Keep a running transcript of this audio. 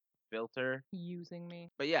filter. Using me.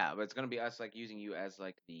 But yeah, but it's gonna be us like using you as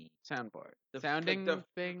like the Soundboard. the Sounding like the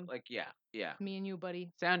thing. like yeah. Me and you, buddy.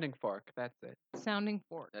 Sounding fork. That's it. Sounding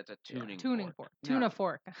fork. That's a Yeah. tuning Tuning fork. fork. No. Tuna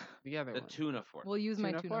fork. The other The one. tuna fork. We'll use my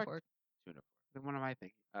Tuna tuna fork? fork. Tuna Then what am I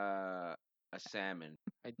thinking? fork. A salmon.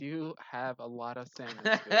 I do have a lot of salmon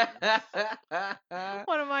spoons.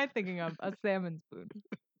 What am I thinking of? A salmon spoon.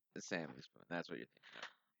 The salmon spoon. That's what you're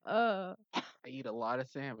thinking Uh. I eat a lot of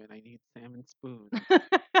salmon. I need salmon spoons. of.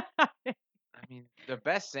 I mean, the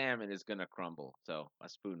best salmon is gonna crumble, so a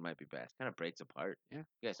spoon might be best. Kind of breaks apart. Yeah.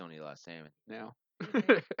 You guys don't eat a lot of salmon. No.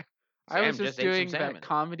 think? I was Sam just ate some doing salmon. that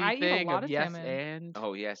comedy I eat a thing lot of of yes salmon. and.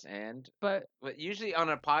 Oh yes, and But but usually on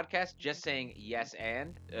a podcast, just saying yes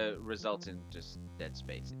and results in just dead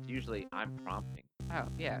space. It's usually I'm prompting. Oh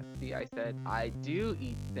yeah. See, I said I do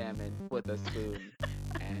eat salmon with a spoon,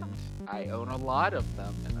 and I own a lot of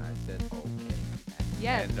them, and I said okay.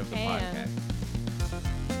 yes, End of the and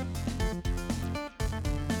podcast.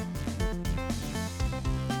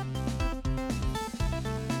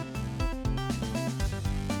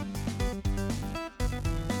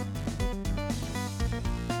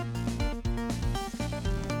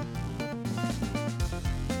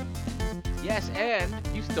 Yes, and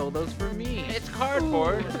You stole those from me. it's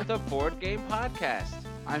Cardboard, the board game podcast.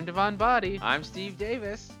 I'm Devon Body. I'm Steve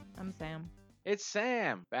Davis. I'm Sam. It's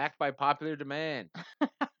Sam, back by popular demand.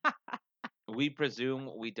 We presume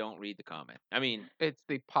we don't read the comment. I mean, It's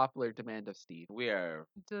the popular demand of Steve. we are.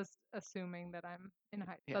 Just assuming that I'm in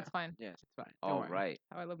height. Yeah. That's fine. Yes. It's fine. Don't All worry. right.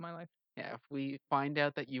 How I live my life. Yeah, if we find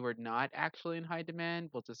out that you were not actually in high demand,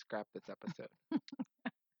 we'll just scrap this episode.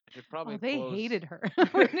 I should probably Oh, they close. hated her.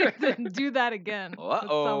 We need to do that again with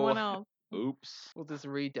Uh-oh. someone else. Oops. We'll just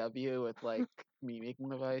redub you with like me making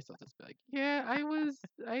the voice. I'll just be like, yeah,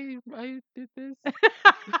 I did this.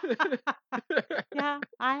 Yeah,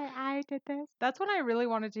 I did this. That's when I really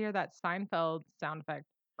wanted to hear that Seinfeld sound effect.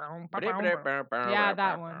 Yeah,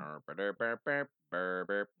 that one.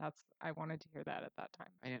 That's I wanted to hear that at that time.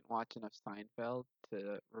 I didn't watch enough Seinfeld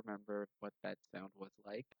to remember what that sound was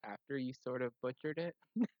like after you sort of butchered it.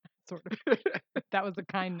 Sort of. That was a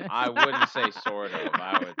kindness. I wouldn't say sort of.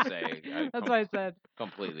 I would say That's what I said.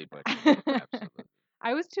 completely butchered. Absolutely.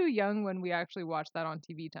 I was too young when we actually watched that on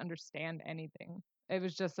TV to understand anything. It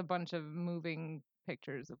was just a bunch of moving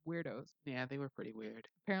pictures of weirdos. Yeah, they were pretty weird.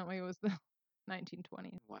 Apparently, it was the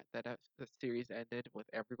 1920s. What the series ended with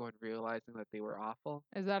everyone realizing that they were awful.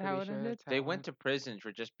 Is that how Pretty it sure ended? that's how They it went to prison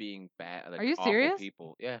for just being bad. Like Are you awful serious?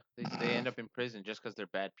 people. Yeah, they end up in prison just because they're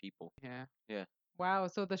bad people. Yeah, Wow,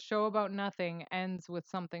 so the show about nothing ends with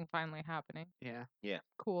something finally happening. yeah.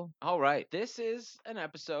 Cool. All right, this is an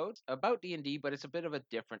episode about D&D, but it's a bit of a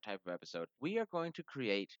different type of episode. We are going to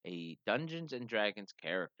create a Dungeons and Dragons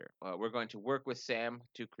character. We're going to work with Sam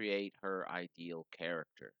to create her ideal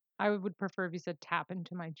character. I would prefer if you said tap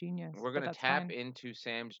into my genius. We're but going to that's tap fine. into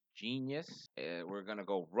Sam's genius. We're going to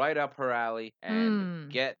go right up her alley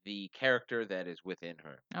and get the character that is within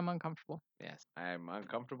her. I'm uncomfortable. Yes, I'm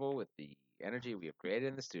uncomfortable with the energy we have created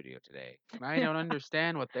in the studio today. And I don't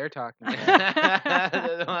understand what they're talking about.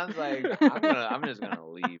 The one's like, I'm just gonna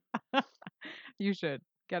leave. You should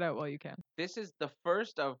get out while you can. This is the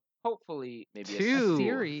first of hopefully maybe Two. A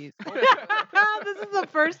series. This is the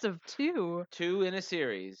first of two. two in a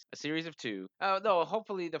series of two. No,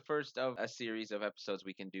 hopefully the first of a series of episodes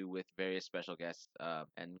we can do with various special guests,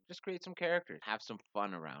 and just create some characters, have some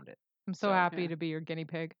fun around it. I'm so So- happy Yeah. to be your guinea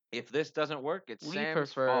pig. If this doesn't work, it's We Sam's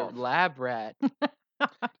prefer fault. lab rat.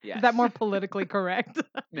 Yes. Is that more politically correct?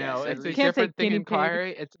 No, Yes, it's you a can't say different thing guinea in pig.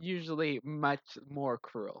 Clary. It's usually much more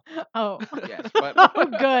cruel. Oh. Yes, but Oh,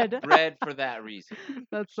 good. bred for that reason.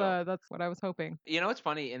 That's So- that's what I was hoping. You know, it's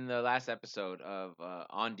funny. In the last episode of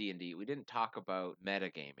on D&D, we didn't talk about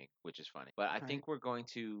metagaming, which is funny. But I Right. think we're going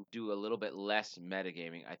to do a little bit less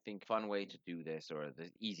metagaming. I think fun way to do this, or the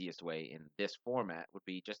easiest way in this format, would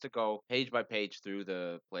be just to go page by page through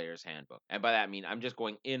the player's handbook. And by that I mean I'm just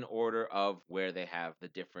going in order of where they have the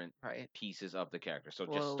different Right. pieces of the character. So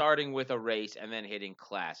just Well- starting with a race and then hitting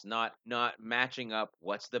class, not matching up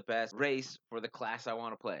what's the best race for the class I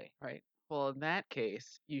want to play. Right. Well, in that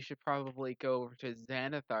case, you should probably go over to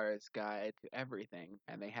Xanathar's Guide to Everything,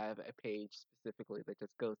 and they have a page specifically that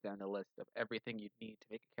just goes down the list of everything you'd need to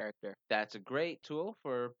make a character. That's a great tool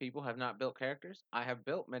for people who have not built characters. I have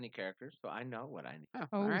built many characters, so I know what I need. Oh,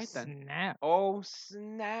 Oh, all right then. snap. Oh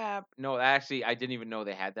snap! No, actually, I didn't even know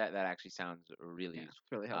they had that. That actually sounds really Yeah, useful.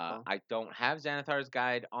 it's really helpful. I don't have Xanathar's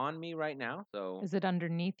Guide on me right now, so Is it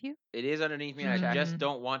underneath you? it is underneath me. And I just Mm.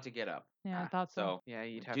 don't want to get up. Yeah, I thought so. So Yeah,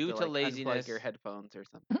 you'd have due to to like laziness- unplug your headphones or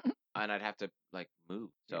something. and I'd have to like move.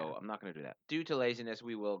 So Yeah. I'm not gonna do that. Due to laziness,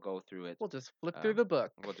 we will go through it. We'll just flip through the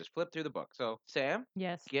book. We'll just flip through the book. So Sam,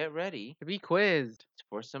 Yes. get ready To be quizzed.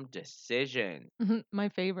 for some decisions. My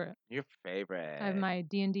favorite. Your favorite. I have my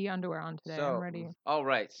D&D underwear on today. So, I'm ready. all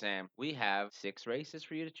right, Sam. We have 6 races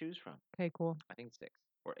for you to choose from. Okay, cool. I think 6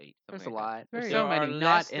 or 8. There's a something like lot. Very There's that. so There many are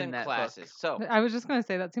not less in than that classes. So I was just gonna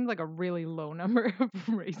say that seems like a really low number of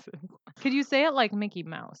races. Could you say it like Mickey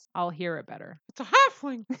Mouse? I'll hear it better. it's a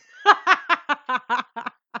halfling.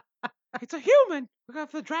 It's a human. We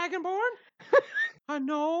got the dragonborn, a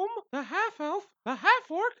gnome, the half elf, the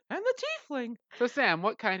half orc, and the tiefling. So Sam,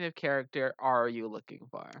 what kind of character are you looking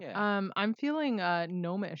for? Yeah. I'm feeling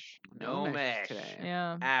gnomish. Gnomish. today.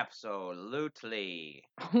 Yeah. Absolutely.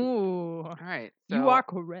 Ooh. All right. You so are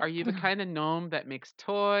correct. Are you the kind of gnome that makes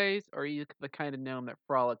toys, or are you the kind of gnome that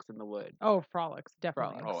frolics in the woods? Oh, frolics,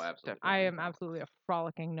 definitely. Frolics. Oh, absolutely. I am frolics. absolutely a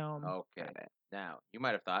frolicking gnome. Okay. Got it. Now you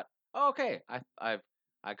might have thought, okay,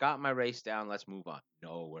 I got my race down. Let's move on.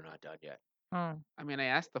 No, we're not done yet. Oh. I mean, I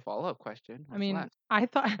asked the follow-up question. I What's mean, left? I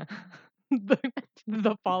thought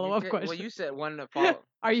the follow-up question. Well, you said one to follow.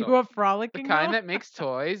 Are you so- a The frolicking kind gnome? that makes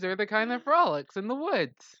toys, or the kind that frolics in the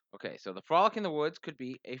woods? Okay, so the frolic in the woods could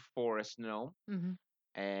be a forest gnome, Mhm.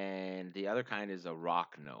 and the other kind is a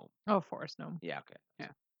rock gnome. Oh, forest gnome. Yeah, okay.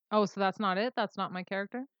 Oh, so that's not it? That's not my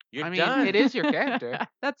character? You're I mean, done. it is your character.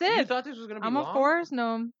 That's You it. thought this was gonna be I'm long? a forest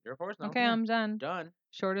gnome. You're a forest gnome. Okay, Yeah. I'm done. Done.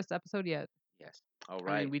 Shortest episode yet. Yes. All I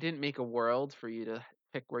right. mean, we didn't make a world for you to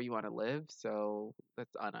pick where you want to live, so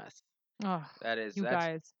that's on us. Oh, that's you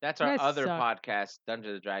guys. that's You our guys other suck. podcast,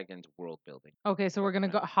 Dungeons and Dragons world building. Okay, so we're gonna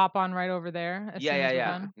go hop on right over there as soon as we're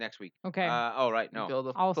done. Next week. Okay. Oh right, You no. build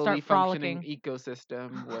a I'll fully start functioning frolicking.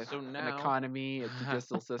 ecosystem with So an now- economy, a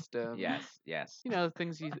judicial system. Yes, yes. You know,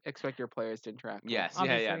 things you expect your players to interact with. Yes,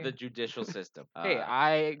 Obviously. yeah. The judicial system. Hey,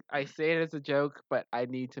 I say it as a joke, but I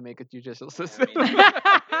need to make a judicial I system. mean,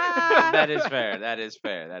 that is fair. That is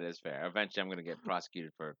fair. That is fair. Eventually, I'm gonna get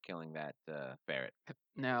prosecuted for killing that ferret.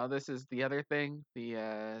 No, this is the other thing,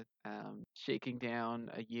 the shaking down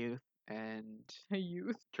a youth and A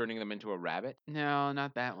youth. Turning them into a rabbit. no,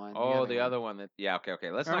 not that one. Oh, the the other other one that. Yeah,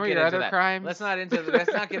 okay. Let's Remember not get your into other that. crimes? Let's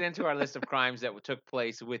not get into our list of crimes that took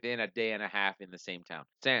place within a day and a half in the same town.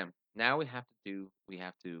 Sam, now we have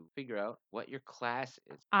to figure out what your class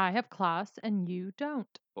is. I have class and you don't.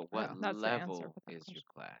 But what Oh. That's the answer level for that is your question.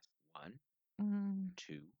 class? 1, Mm,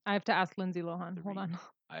 2. I have to ask Lindsay Lohan. Hold 3. on.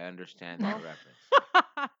 I understand that reference.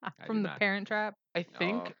 From do the not. Parent Trap. I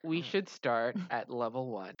think we No. should start at level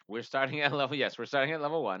 1. We're starting at level. Yes, we're starting at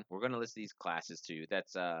level 1. We're gonna list these classes to you.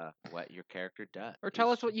 That's what your character does. Or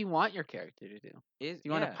tell us what you want your character to do. is. Do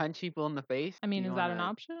you want to punch people in the face? I Do mean, you is that an wanna-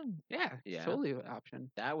 option? Yeah, it's Yeah. totally an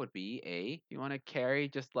option. That would be a Do you want to carry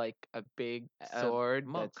just like a big A sword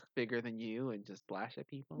monk. that's bigger than you and just slash at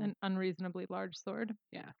people? An unreasonably large sword.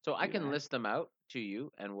 Yeah. So I do can that. list them out to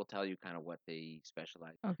you, and we'll tell you kind of what they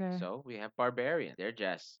specialize in. Okay. So we have barbarian. They're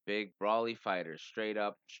just big, brawly fighters, straight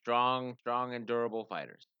up, strong and durable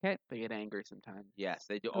fighters. They get angry sometimes. Yes,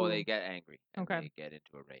 they do. Oh, they Ooh. get angry. And Okay. They get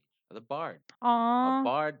into a rage. The bard. A Aww.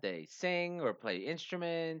 bard, they sing or play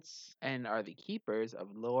instruments. And are the keepers of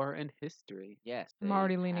lore and history. Yes, I'm they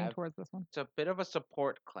already leaning have- towards this one. It's a bit of a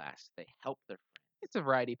support class. They help their friends. It's a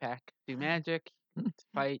variety pack. Do magic, you can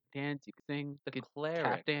fight, dance, you can sing, The you can tap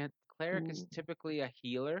cleric. dance. Cleric is Ooh. typically a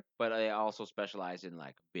healer, but they also specialize in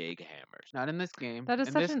like big hammers. Not in this game. That is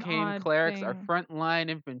in such this an game, odd clerics are thing. frontline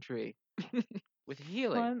infantry. With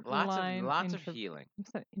healing, Frontline lots of intra- healing.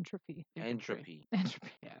 What's that? Entropy. Entropy.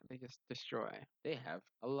 Entropy. Yeah, they just destroy. They have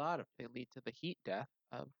a lot of They lead to the heat death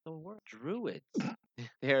of the world. druids.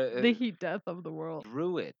 They're The heat death of the world.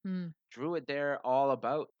 druid. Hmm. Druid. They're all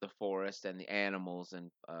about the forest and the animals and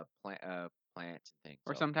plants and things.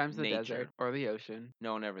 Or So, sometimes the nature. desert or the ocean.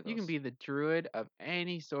 No, never those. You can be the druid of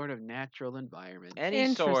any sort of natural environment.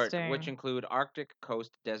 any sort, which Interesting. include Arctic,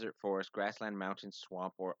 coast, desert, forest, grassland, mountain,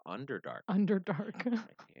 swamp, or underdark. Underdark. Right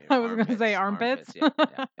here, I was gonna say armpits. Yeah,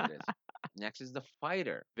 it is. Next is the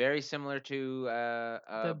fighter. Very similar to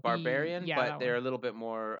The barbarian, yeah, but that they're one. a little bit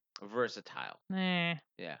more versatile. Nah.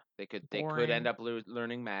 Yeah, they could end Boring. up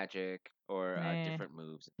learning magic or Nah. different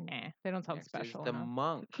moves. Nah. They don't sound Next is special the enough.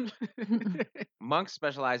 monk. Monks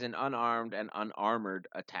specialize in unarmed and unarmored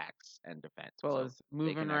attacks and defense. As well So as they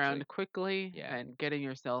moving can around actually- quickly Yeah. and getting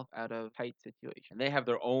yourself out of tight situations. and they have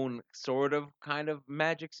their own sort of kind of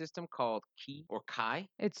magic system called Ki or Kai.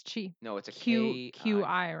 It's chi. No, it's a Q K. Q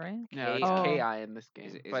I, right? No, it's Oh. KI in this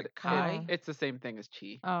game. it but Kai? it's the same thing as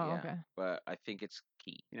chi. Oh, Yeah. okay. But I think it's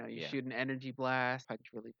Ki. You know, you Yeah. shoot an energy blast, punch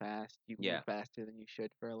really fast, you move Yeah. faster than you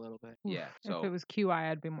should for a little bit. Yeah. Yeah, If so it was QI,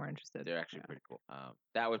 I'd be more interested. they're actually Yeah. pretty cool.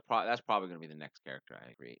 That's probably gonna be the next character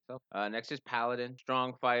I create. So next is Paladin,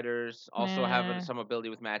 strong fighters, also have Meh. some ability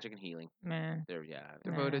with magic and healing. Meh. They're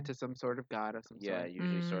Devoted Nah. to some sort of god of some yeah, sort.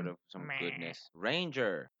 usually sort of some Meh. goodness.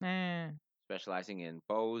 Ranger, Meh. specializing in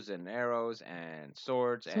bows and arrows and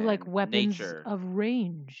swords So and like weapons nature. of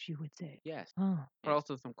range, you would say. Yes, Oh. But yes.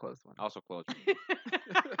 also some close ones. Also close.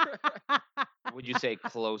 Would you say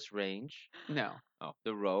close range? No. Oh,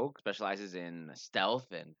 the rogue specializes in stealth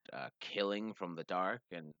and killing from the dark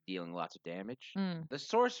and dealing lots of damage. Mm. The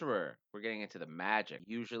sorcerer, we're getting into the magic.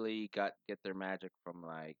 Usually get their magic from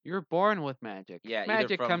like You're born with magic. Yeah, either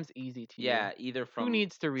Magic from- comes easy to yeah, you. either from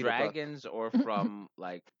needs to read a book? dragons or from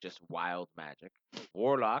like just wild magic.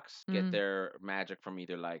 Warlocks get Mm. their magic from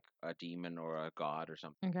either like a demon or a god or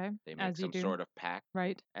something. Okay. They make As you some do. sort of pact.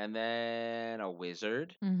 Right. And then a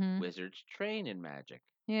wizard. Mm-hmm. Wizards train in magic.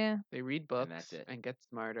 Yeah. They read books that's it. and get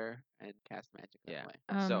smarter and cast magic that Yeah.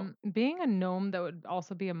 way. So Being a gnome that would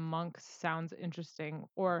also be a monk sounds interesting.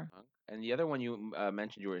 Or monk. And the other one you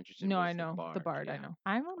mentioned you were interested in no, was I know the bard. I Yeah. know.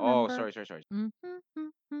 I remember. Oh, sorry.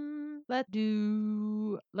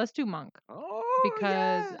 Let's do monk Oh,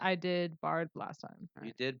 because yeah. I did bard last time.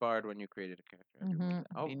 You did bard when you created a character. I do remember Mhm.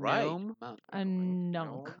 that. Oh, A right. gnome monk. A Gnome.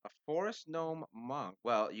 nunk. A forest gnome monk.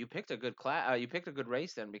 Well, you picked a good class. You picked a good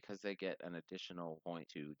race then because they get an additional point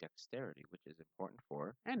to dexterity, which is important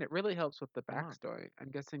for. And it really helps with the Monk. backstory. I'm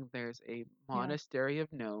guessing there's a monastery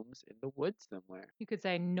of gnomes in the woods somewhere. You could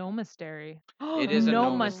say nomastery. It is a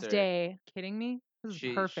nomaste. Kidding me? This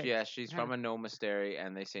is perfect. Yeah, she's Yeah. from a nomastery,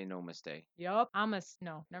 and they say namaste. Yup.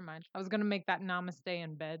 No, never mind. I was gonna make that namaste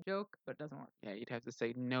in bed joke, but it doesn't work. Yeah, you'd have to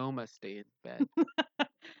say Noma stay in bed.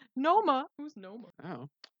 Noma. Who's Noma? Oh,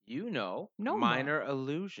 You know, Noma. minor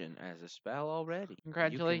illusion as a spell already.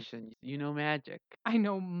 congratulations. You know magic. I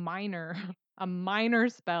know minor. A minor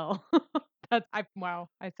spell. Wow.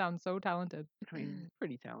 I sound so talented. I mean,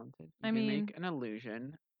 pretty talented. You I can mean- make an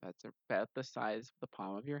illusion that's about the size of the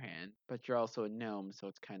palm of your hand, but you're also a gnome, so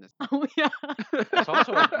it's kind of. Oh yeah. It's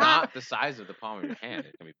also not the size of the palm of your hand.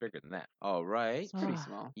 It can be bigger than that. All right. It's pretty Ah.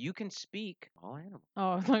 small. You can speak all animals.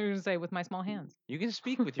 Oh, I thought you were gonna say with my small hands. You can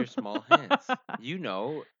speak with your small hands. You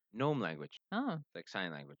know gnome language, Oh, like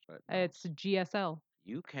sign language, but it's GSL.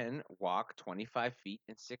 you can walk 25 feet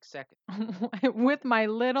in 6 seconds. With my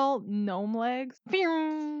little gnome legs.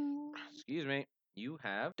 Pew! Excuse me. You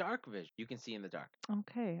have dark vision. You can see in the dark.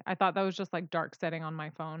 Okay. I thought that was just like dark setting on my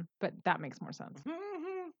phone, but that makes more sense.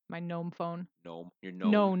 My gnome phone. Gnome. Your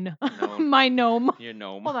gnome. Known. Known. My gnome. Your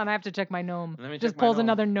gnome. Hold on, I have to check my gnome. Let me Just check my pulls gnome.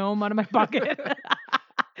 another gnome out of my pocket.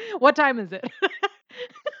 What time is it?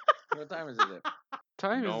 What time is it?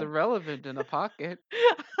 Time is Gnome. irrelevant in a pocket.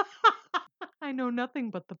 I know nothing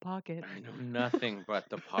but the pocket. I know nothing but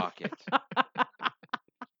the pocket.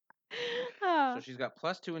 Ah. So she's got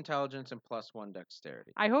 +2 intelligence and +1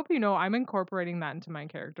 dexterity. I hope you know I'm incorporating that into my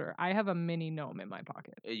character. I have a mini gnome in my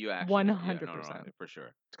pocket. You actually. Yeah, no, 100%. for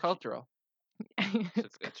sure. It's cultural.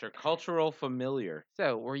 It's her cultural familiar.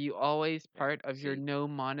 So, were you always part of your see.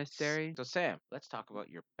 gnome monastery? So Sam, let's talk about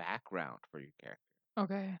your background for your character.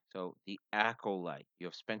 Okay. So the acolyte. You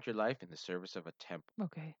have spent your life in the service of a temple.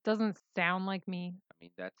 Okay. Doesn't sound like me. I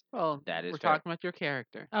mean that's Well, that is we're fair. talking about your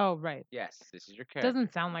character. Oh, right. Yes, this is your character.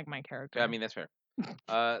 Doesn't sound like my character. I mean that's fair.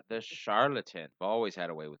 The charlatan. I've always had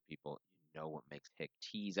a way with people. You know what makes tick.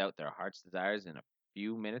 Tease out their heart's desires in a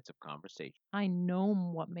few minutes of conversation. I know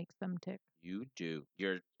what makes them tick. You do.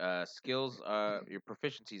 Your skills, your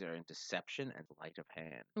proficiencies are in deception and sleight of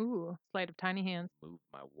hand. Ooh, sleight of tiny hands. Move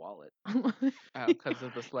my wallet. Oh, because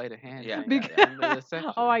of the sleight of hand. Yeah, thing yeah, and the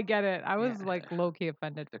deception. Oh, I get it. I was Yeah. like low key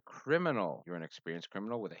offended. The criminal. You're an experienced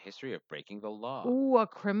criminal with a history of breaking the law. Ooh, a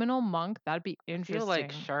criminal monk. That'd be I interesting. feel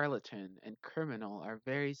like charlatan and criminal are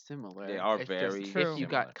very similar. They are It's very just True. if you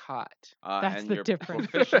got caught. That's and the your difference.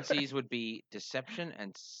 proficiencies would be deception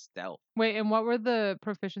and stealth. Wait, and what were the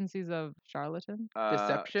proficiencies of charlatan?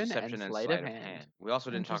 Deception and Deception sleight of hand. We also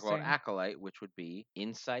didn't talk about Interesting. acolyte, which would be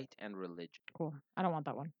insight and religion. Cool. I don't want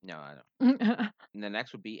that one. No, I don't. And the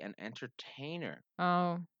next would be an entertainer.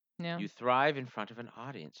 Oh, yeah. You thrive in front of an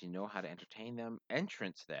audience. You know how to entertain them,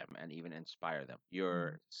 entrance them, and even inspire them.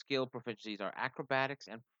 Your skill proficiencies are acrobatics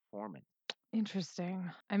and performance. Interesting.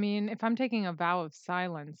 I mean, if I'm taking a vow of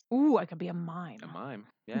silence, ooh, I could be a mime. A mime.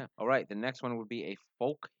 Yeah. All right. The next one would be a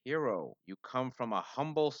folk hero. You come from a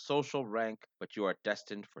humble social rank, but you are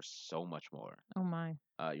destined for so much more. Oh my.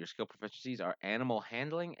 Your skill proficiencies are animal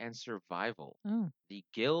handling and survival. Oh. The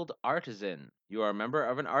guild artisan. You are a member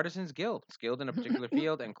of an artisan's guild, skilled in a particular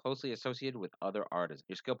field and closely associated with other artisans.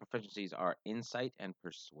 Your skill proficiencies are insight and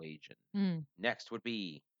persuasion. Mm. Next would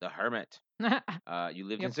be the hermit. You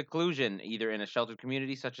lived in Yep. seclusion, either in a sheltered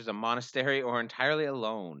community such as a monastery or entirely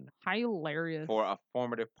alone. Hilarious. For a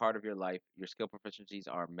formative part of your life, your skill proficiencies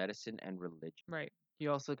are medicine and religion. Right.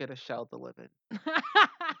 You also get a shell to live in.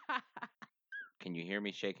 Can you hear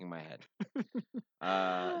me shaking my head?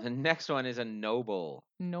 The next one is a noble.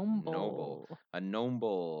 Noble. A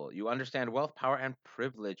noble. You understand wealth, power, and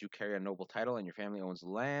privilege. You carry a noble title, and your family owns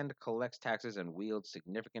land, collects taxes, and wields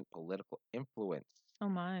significant political influence. Oh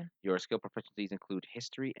my. Your skill proficiencies include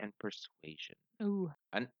history and persuasion. Ooh.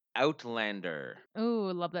 An outlander.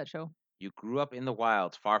 Ooh, love that show. You grew up in the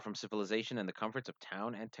wilds, far from civilization and the comforts of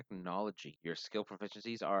town and technology. Your skill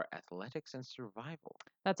proficiencies are athletics and survival.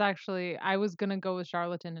 That's actually, I was gonna go with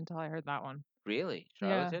charlatan until I heard that one. Really? Yeah.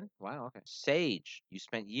 Charlatan? Wow, okay. Sage. You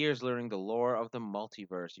spent years learning the lore of the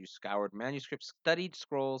multiverse. You scoured manuscripts, studied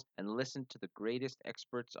scrolls, and listened to the greatest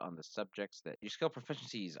experts on the subjects that your skill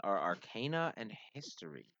proficiencies are arcana and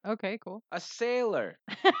history. Okay, cool. A sailor.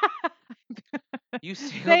 You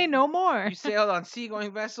Say sailed no more. You sailed on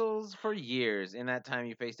seagoing vessels for years. In that time,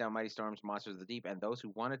 you faced down mighty storms, monsters of the deep, and those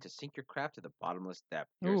who wanted to sink your craft to the bottomless depth.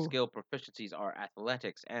 Your Ooh. skill proficiencies are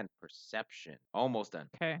athletics and perception. Almost done.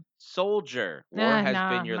 Okay. Soldier. War Nah, has nah,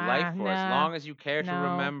 been your life for as nah, long as you care to no,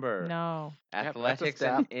 remember. No. Yep, that's a Athletics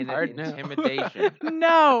and step. Hard no. intimidation.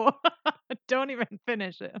 No. Don't even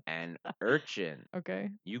finish it. And urchin. Okay.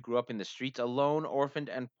 You grew up in the streets alone, orphaned,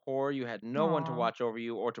 and poor. You had no one to Aw. watch over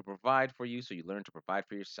you or to provide for you, so you learned to provide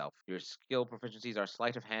for yourself. Your skill proficiencies are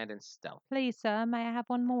sleight of hand and stealth. Please, sir, may I have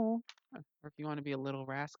one more? Or if you want to be a little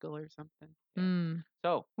rascal or something. Yeah. Hmm.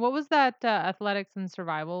 So, What was that athletics and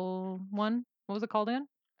survival one? What was it called again?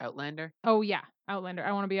 Outlander. Oh yeah, Outlander.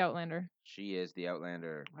 I want to be Outlander. she is the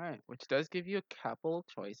Outlander. All right, which does give you a couple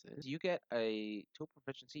choices. You get a tool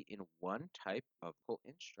proficiency in one type of musical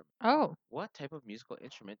instrument. Oh. What type of musical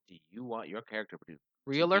instrument do you want your character to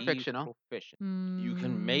Real or be fictional? proficient? You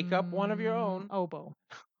can make up one of your own. Oboe.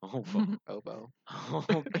 Oh, Oboe.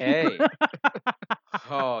 okay.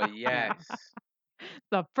 Oh, yes.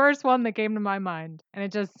 The first one that came to my mind, and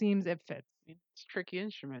it just seems it fits. It's a tricky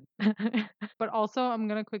instrument. But also, I'm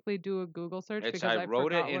gonna quickly do a Google search It's- because I I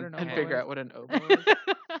wrote it forgot what in an And oboe figure is. out what an oboe is.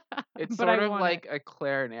 It's But sort I of want like a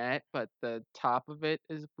clarinet, but the top of it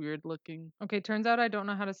is weird looking. Okay, turns out I don't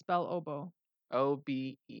know how to spell oboe.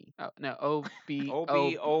 O-B-E. Oh, no, O-B-O-E.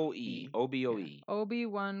 O-B-O-E. O-B-O-E.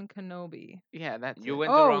 Obi-Wan Kenobi. Yeah, that's You it.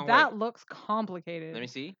 went the Oh, wrong way. that looks complicated. Let me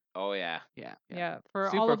see. Oh, yeah. Yeah. Yeah, for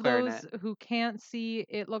all Super of clarinet. those who can't see,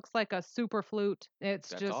 it looks like a super flute. It's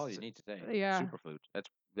That's just all you need to say. yeah. Super flute. That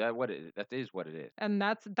is what it is. And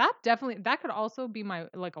that definitely that could also be my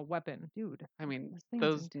like a weapon, dude. I mean, This thing's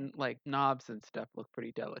those intense. like knobs and stuff look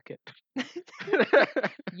pretty delicate.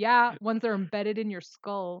 Yeah, once they're embedded in your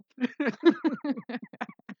skull.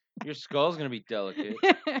 Your skull's gonna be delicate.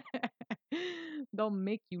 They'll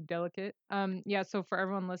make you delicate. Yeah, so for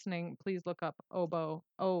everyone listening, please look up oboe.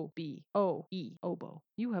 O-B-O-E. Oboe.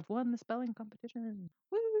 You have won the spelling competition.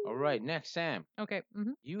 Woo! All right, next, Sam. Okay.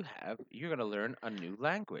 Mm-hmm. You're gonna learn a new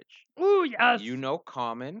language. Ooh, yes. You know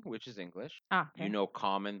Common, which is English. Ah, okay. You know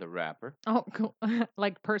Common, the rapper. Oh, cool.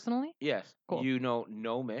 Like personally? Yes. Cool. You know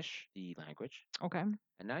Gnomish, the language. Okay.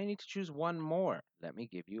 And now you need to choose one more. Let me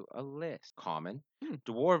give you a list. Common,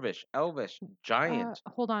 Dwarvish, Elvish, Giant.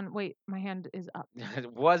 Hold on. Wait, my hand is up.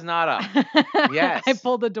 It was not up. Yes. I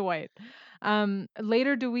pulled a Dwight.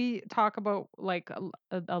 Later, do we talk about like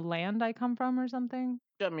a land I come from or something?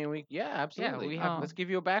 I mean, absolutely. we have- Let's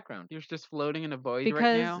give you a background. You're just floating in a void Because-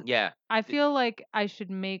 right now. Yeah. I feel like I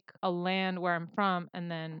should make a land where I'm from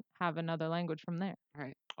and then have another language from there.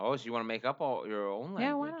 Oh, so you want to make up all your own language?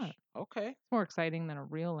 Yeah, why not? Okay. It's more exciting than a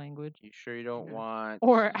real language. You sure you don't Yeah. want?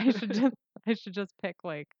 Or I should just pick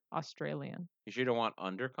like Australian. You sure you don't want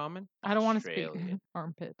Undercommon? I don't want to speak Australian.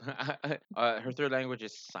 armpit. Her third language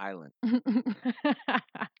is silent.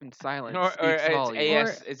 And silence Or speaks it's volumes.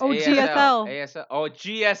 AS. It's oh, ASL. GSL. ASL. Oh,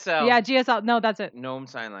 GSL. Yeah, GSL. No, that's it. Gnome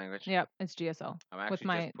Sign Language. Yep, it's GSL. I'm actually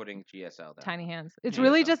my just putting GSL down. Tiny hands. It's GSL.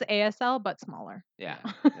 really just ASL but smaller. Yeah.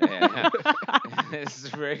 Yeah. It's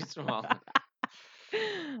very small.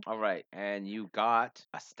 All right, and you got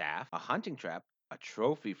a staff, a hunting trap, a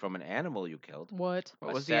trophy from an animal you killed. What?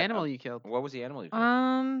 What a was the set animal of- you killed? What was the animal you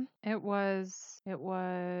killed? It was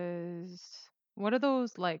What are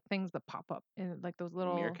those like things that pop up in like those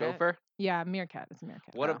little? Meerkat? Gopher? Yeah, meerkat. It's a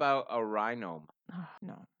meerkat. What Oh. about a rhino?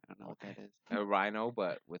 No, I don't know what that is. A rhino,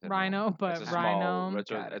 but with a Rhino, gnome. but It's a small. rhino.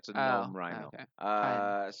 It's a, Got it. it's a Oh, gnome rhino.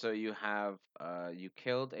 okay. So you have you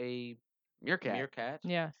killed a Meerkat. meerkat,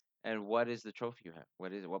 Yes. and what is the trophy you have?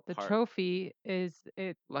 What is it? What The part? trophy is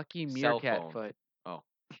Lucky Cell meerkat phone. foot. Oh,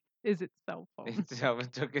 is its cell phone. so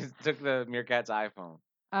it took the meerkat's iPhone.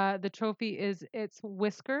 The trophy is its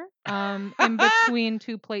whisker in between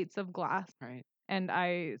two plates of glass, Right. and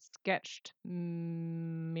I sketched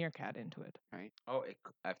meerkat into it. Right. Oh,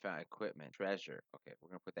 I found equipment, treasure. Okay, we're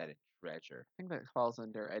gonna put that in treasure. I think that falls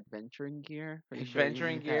under adventuring gear. Pretty sure you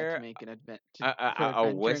Adventuring use that gear, to make an advent A, for a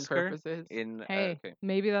adventuring whisker purposes. in. Hey, Okay,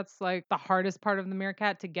 maybe that's like the hardest part of the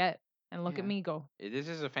meerkat to get. And look at Yeah. me go. this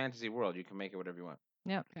is a fantasy world. You can make it whatever you want.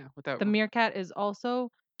 Yeah. Yeah. Without The meerkat is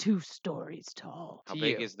also 2 stories tall. How To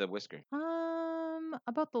big you. is the whisker?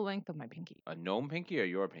 About the length of my pinky. A gnome pinky or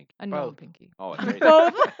your pinky? A gnome Both. pinky. Oh, it's very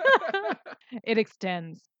Both. It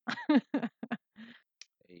extends.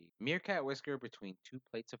 a meerkat whisker between two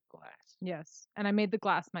plates of glass. Yes. And I made the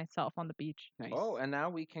glass myself on the beach. Nice. Oh, and now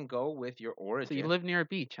we can go with your So origin. you live near a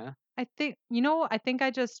beach, huh? I think, I think I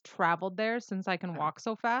just traveled there since I can Oh. walk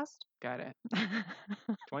so fast. Got it.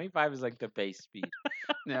 25 is like the base speed.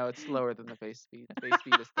 No, it's slower than the base speed. Base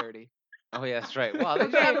speed is 30. Oh yeah, that's right. Wow, they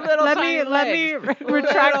Okay, have little let tiny me legs. retract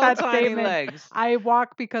Little that tiny statement. legs. I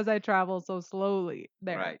walk because I travel so slowly.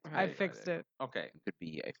 There, Right, I right, fixed got it. Okay, you could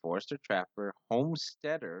be a forester, trapper,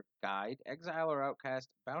 homesteader, guide, exile or outcast,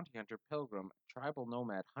 bounty hunter, pilgrim, tribal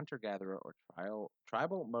nomad, hunter gatherer, or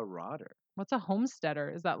tribal marauder. What's a homesteader?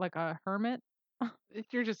 Is that like a hermit? If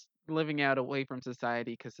you're just living out away from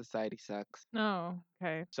society because society sucks. No.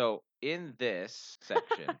 Okay. So in this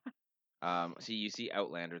section, you see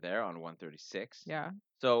Outlander there on 136. Yeah.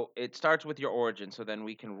 So it starts with your origin. So then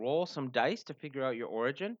we can roll some dice to figure out your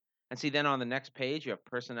origin. And see, then on the next page, you have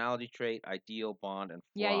personality trait, ideal, bond, and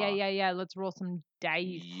flaw. Yeah. Let's roll some dice.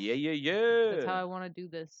 Yeah. That's how I want to do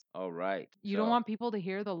this. All right. You don't want people to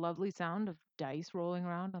hear the lovely sound of dice rolling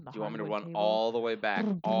around on the Do you want me to hardwood run table? all the way back,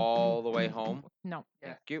 all the way home? No. Yeah.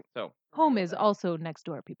 Thank you. So Home is also next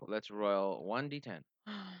door, people. let's roll 1d10.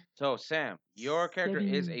 So Sam, your character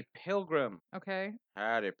is a pilgrim. Okay.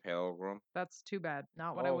 Howdy, pilgrim. That's too bad.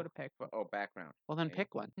 Not what I would have picked. Oh, background. Well, then Okay.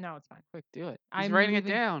 pick one. No, it's fine. Quick, do it. He's I'm writing leaving-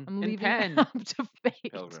 it down I'm in leaving pen. it up to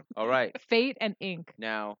fate. Pilgrim. All right. Fate and ink.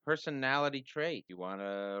 Now, personality trait. You want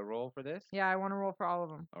to roll for this? Yeah, I want to roll for all of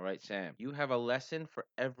them. All right, Sam. You have a lesson for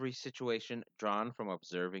every situation drawn from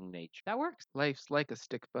observing nature. That works. Life's like a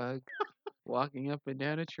stick bug, walking up and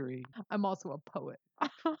down a tree. I'm also a poet.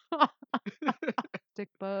 Stick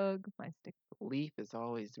bug, my stick Leaf is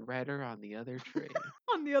always redder on the other tree.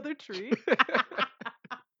 on the other tree.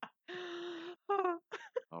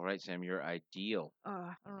 All right, Sam. You're ideal.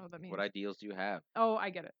 I don't know what that means. What ideals do you have? Oh, I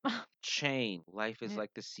get it. Chain. Life is Yeah.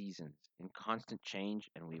 like the seasons, in constant change,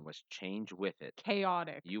 and we must change with it.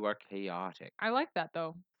 Chaotic. You are chaotic. I like that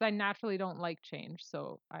though, 'cause I naturally don't like change,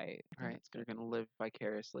 so I. think Right. it's You're good. going to live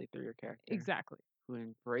vicariously through your character. Exactly. Who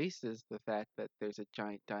embraces the fact that there's a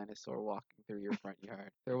giant dinosaur walking through your front yard.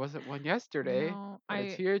 There wasn't one yesterday, No, but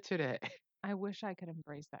it's here today. I wish I could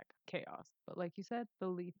embrace that chaos, but like you said, the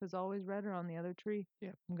leaf is always redder on the other tree.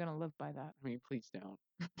 Yeah. I'm gonna live by that. I mean, please don't.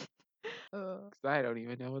 Uh. 'Cause I don't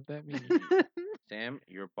even know what that means. Sam,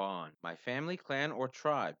 your bond. My family, clan, or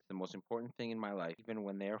tribe is the most important thing in my life, even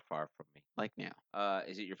when they are far from me. Like now.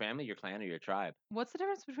 Is it your family, your clan, or your tribe? What's the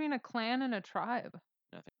difference between a clan and a tribe?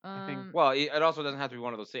 Nothing. I think- Well, it also doesn't have to be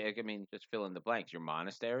one of those things. I mean, just fill in the blanks. Your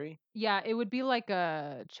monastery. Yeah, it would be like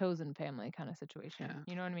a chosen family kind of situation. Yeah.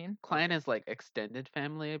 You know what I mean? Clan is like extended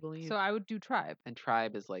family, I believe. So I would do tribe. And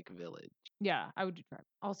tribe is like village. Yeah, I would do tribe.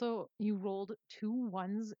 Also, you rolled 2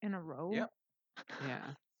 ones in a row. Yep.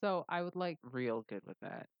 Yeah. So I would like Real good with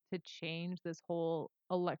that. to change this whole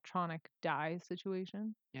electronic die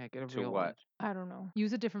situation. Yeah, get a To real what? one. I don't know.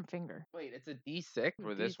 Use a different finger. Wait, it's a D6?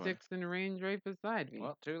 For this one. D6 in range right beside me.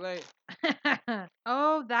 Well, too late.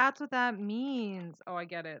 Oh, that's what that means. Oh, I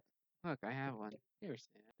get it. Look, I have one. Here,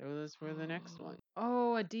 Sam. Throw this for the next one.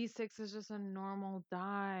 Oh, a d6 is just a normal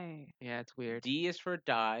die. Yeah, it's weird. D is for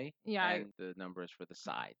die. Yeah, And the number is for the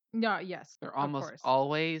side. No, yes. They're of almost course.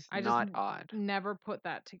 always I just not n- odd. Never put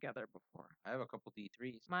that together before. I have a couple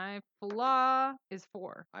D3s. My flaw is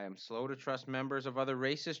 4. I am slow to trust members of other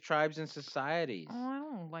races, tribes, and societies. Oh, I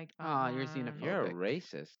don't like that. Aw, you're one. xenophobic. You're a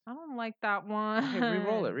racist. I don't like that one. Okay,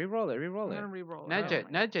 re-roll it, re-roll it, I'm re-roll gonna it. re-roll it. Nudge I it, don't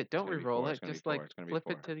like nudge it. Don't gonna be re-roll four, it. it's gonna be Just four, like it's gonna be flip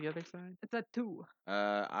four. it to the other side. It's a 2.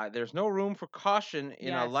 there's no room for caution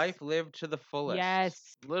in a Yes. life lived to the fullest.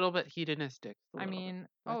 Yes. A little bit hedonistic. a I little bit. mean,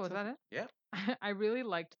 That's is that it? Yeah. I really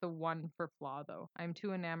liked the one for flaw though. I'm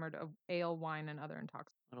too enamored of ale, wine, and other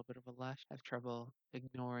intoxicants. A little bit of a lush. Have trouble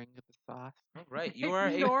ignoring the sauce. All right. You are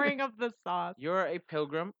a Ignoring of the sauce. You're a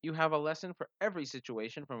pilgrim. You have a lesson for every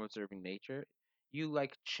situation from observing nature. You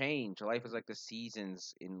like change. Life is like the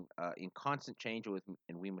seasons in constant change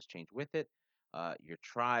and we must change with it. Your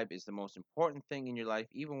tribe is the most important thing in your life,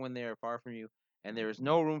 even when they are far from you. And there is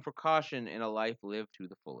no room for caution in a life lived to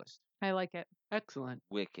the fullest. I like it. Excellent.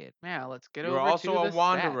 Wicked. Now let's get You're over also to a the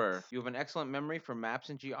wanderer. stats. You have an excellent memory for maps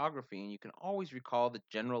and geography, and you can always recall the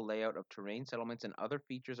general layout of terrain, settlements, and other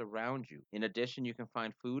features around you. In addition, you can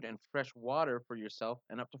find food and fresh water for yourself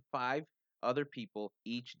and up to 5 other people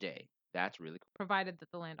each day. That's really cool. Provided that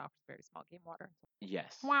the land offers very small game water.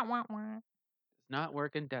 Yes. Wah, wah, wah. Does not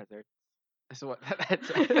work in deserts. That's what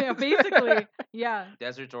that's. Yeah, basically. Yeah.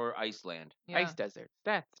 Deserts or Iceland. Yeah. Ice desert.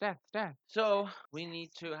 Stats. So we need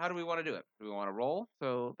to. How do we want to do it? Do we want to roll?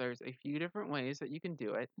 So there's a few different ways that you can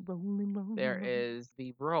do it. Rolling, rolling, There rolling. is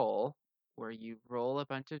the roll, where you roll a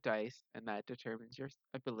bunch of dice and that determines your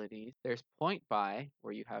abilities. There's point buy,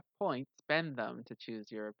 where you have points, spend them to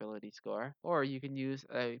choose your ability score. Or you can use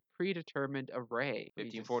a predetermined array. where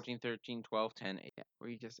you 15, just- 14, 13, 12, 10, 8. Yeah, where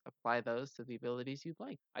you just apply those to the abilities you'd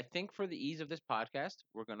like. I think for the ease of this podcast,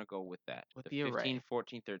 we're going to go with that. With the the 15, array.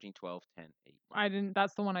 14, 13, 12, 10, 8. I didn't.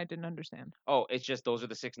 That's the one I didn't understand. Oh, it's just those are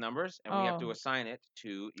the 6 numbers, and we have to Oh. assign it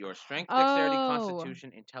to your strength, dexterity, Oh.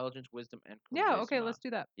 constitution, intelligence, wisdom, and charisma. Yeah. Okay. Let's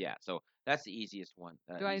do that. Yeah, so that's the easiest one.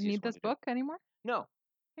 Do I need this book anymore? No.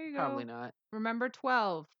 Here you go. Probably not. Remember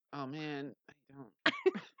 12. Oh man, I don't.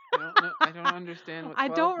 I don't know. I don't understand what. I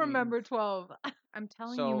 12 don't means. remember 12. I'm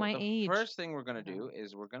telling So you my the age. first thing we're gonna No. do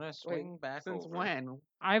is we're gonna Wait, swing back since over. when?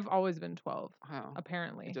 I've always been 12, Oh,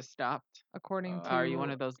 apparently, it just stopped. according to Are you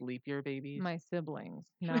one of those leap year babies? my siblings.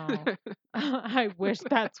 No. I wish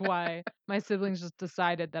that's why. My siblings just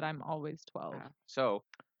decided that I'm always 12. Wow. So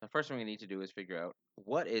the first thing we need to do is figure out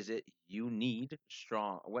what is it you need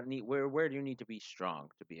strong. Where do you need to be strong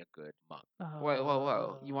to be a good monk?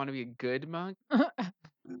 Whoa! You want to be a good monk?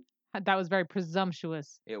 That was very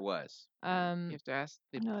presumptuous. It was. You have to ask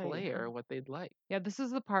the No, player yeah. what they'd like. Yeah, this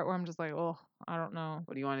is the part where I'm just like, oh, I don't know.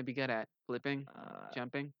 What do you want to be good at? Flipping,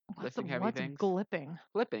 jumping, lifting heavy what's things. glipping?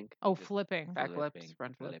 Flipping, Oh, Just flipping. back flips, flipping,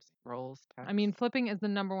 front flips, flipping. rolls. I mean, taps. flipping is the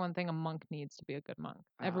number one thing a monk needs to be a good monk.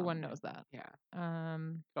 Everyone Um, knows that. Yeah.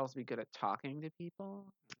 Um, Could also be good at talking to people.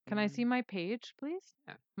 can I see my page, please?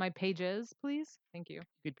 Yeah. My pages, please. Thank you.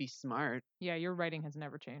 You could be smart. Yeah, your writing has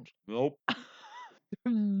never changed. Nope.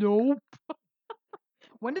 Nope.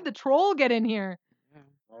 When did the troll get in here?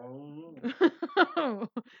 Yeah.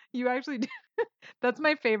 You actually did. That's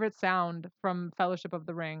my favorite sound from Fellowship of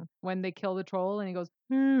the Ring when they kill the troll and he goes.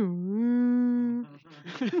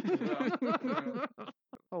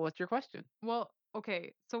 Well, what's your question? Well,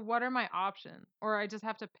 okay. So what are my options? Or I just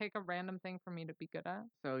have to pick a random thing for me to be good at?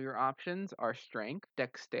 So your options are strength,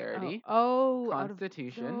 dexterity, Oh, out of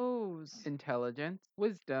constitution, those. intelligence,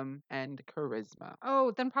 wisdom, and charisma.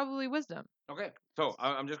 Oh, then probably wisdom. Okay, so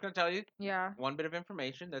I'm just gonna tell you Yeah. one bit of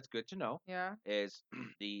information that's good to know. Yeah. Is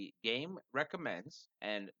the game recommends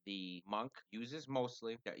and the monk uses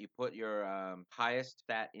mostly that you put your highest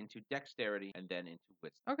stat into dexterity and then into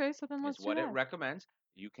wisdom. Okay, so then let's It's do what it that. recommends.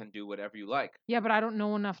 You can do whatever you like. Yeah, but I don't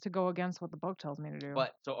know enough to go against what the book tells me to do.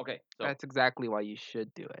 But so okay, so That's exactly why you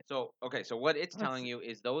should do it. so okay, so what it's That's- telling you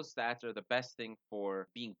is those stats are the best thing for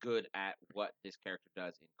being good at what this character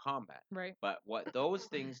does in combat. Right. But what those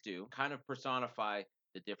things do kind of personify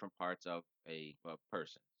the different parts of a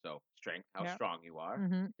person. So strength, how Yeah. strong you are.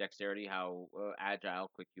 Mm-hmm. Dexterity, how agile,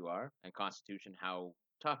 quick you are, and constitution, how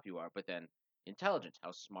tough you are. But then intelligence,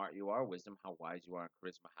 how smart you are, wisdom, how wise you are, and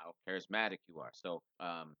charisma, how charismatic you are. So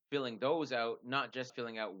filling those out, not just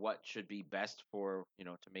filling out what should be best for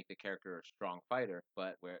to make the character a strong fighter,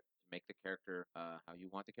 but where to make the character how you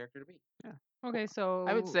want the character to be. Okay, so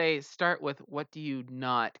I would say start with what do you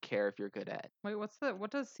not care if you're good at? wait,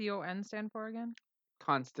 what does CON stand for again?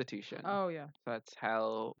 Constitution. Oh yeah. So that's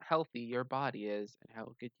how healthy your body is and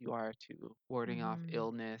how good you are to warding off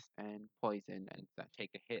illness and poison and such. Take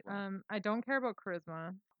a hit. I don't care about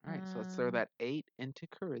charisma. All right, so let's throw that 8 into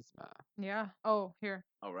charisma. Yeah. Oh, here.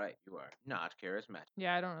 All right, you are not charismatic.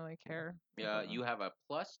 Yeah, I don't really care. about You have a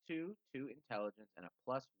 +2 to intelligence and a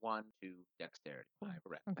 +1 to dexterity.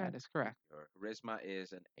 Correct. Okay. That is correct, Your charisma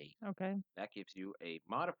is an 8. that. Okay. That gives you a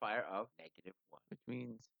modifier of -1. which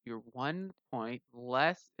means you're 1 point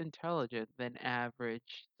less intelligent than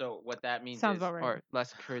average, So what that means Sounds is about right. or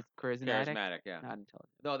less charismatic, charismatic. Yeah. not intelligent.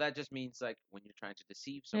 No, that just means like when you're trying to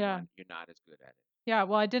deceive Yeah. someone, you're not as good at it. Yeah,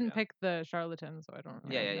 well, I didn't Yeah. pick the charlatan, so I don't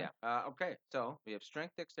really Yeah. know. Okay, so we have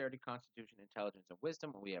strength, dexterity, constitution, intelligence, and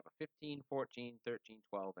wisdom. We have a 15, 14, 13,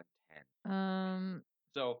 12, and 10.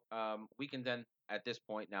 So we can then, at this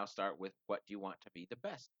point, now start with what do you want to be the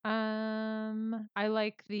best? I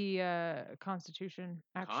like the Constitution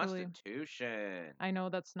actually. Constitution. I know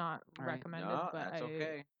that's not All right. recommended, No, but that's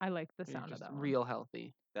okay. I like the You're sound of just that one. real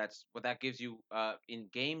healthy. That's what that gives you. In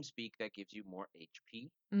game speak, that gives you more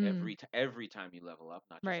HP Mm, every time you level up,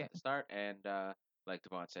 not just right. at the start. And like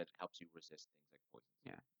Devon said, helps you resist things like poison.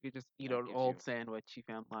 Yeah. You just eat That an gives old you sandwich you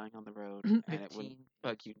found lying on the road, and it wouldn't 15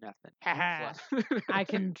 bug is you nothing. Haha. plus. I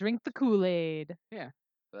can drink the Kool-Aid. Yeah.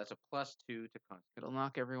 So that's a +2 to constitution. It'll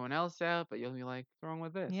knock everyone else out, but you'll be like, what's wrong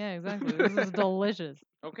with this? Yeah, exactly. This is delicious.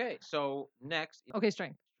 Okay, so next is Okay,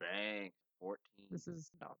 strength. strength, 14. This is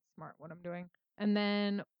not smart what I'm doing. And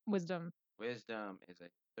then wisdom. Wisdom is a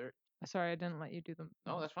 13. Sorry, I didn't let you do the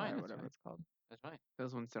No, that's fine. modifier, That's whatever fine. it's called. That's fine.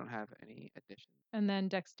 Those ones don't have any additions. And then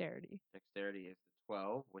dexterity. Dexterity is the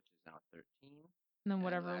 12, which is now 13. And then And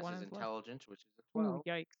whatever last one is is left. intelligence, which is a Ooh, 12.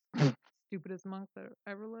 yikes. Stupidest monk that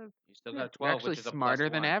ever lived. You still Yeah, got a you're 12, actually which is a smarter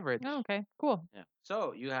than +1. average. Oh, okay, cool. Yeah.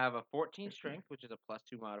 So you have a 14 strength, which is a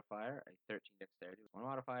 +2 modifier, a 13 dexterity with 1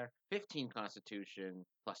 modifier, 15 constitution,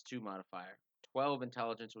 +2 modifier, 12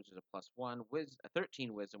 intelligence, which is a +1,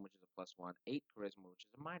 13 wisdom, which is a +1, 8 charisma, which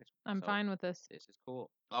is a -1. I'm So fine with this. this is cool.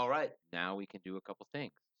 All right, now we can do a couple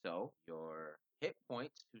things. So your hit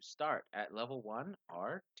points to start at level 1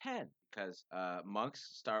 are 10 because monks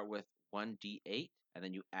start with 1d8 and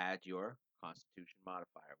then you add your constitution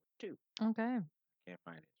modifier with 2. Okay. Can't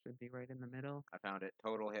find it. Should be right in the middle. I found it.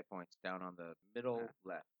 Total hit points down on the middle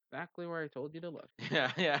left. Exactly where I told you to look.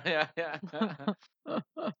 Yeah.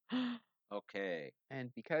 Okay. And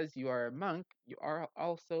because you are a monk, you are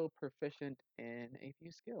also proficient in a few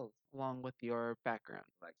skills along with your background.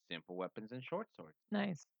 Like simple weapons and short swords.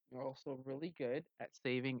 Nice. You're also really good at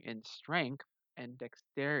saving in strength and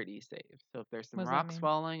dexterity saves. So if there's some What does that rocks mean?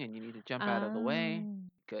 falling and you need to jump out of the way, Oh,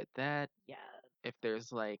 good at that. yeah. If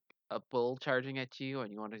there's like a bull charging at you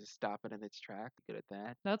and you want to just stop it in its track, good at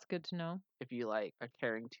that. That's good to know. If you like are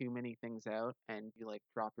carrying too many things out and you like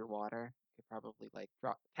drop your water, you could probably like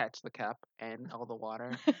catch the cup and all the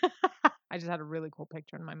water I just had a really cool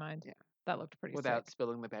picture in my mind. Yeah. That looked pretty without sick.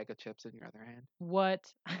 spilling the bag of chips in your other hand.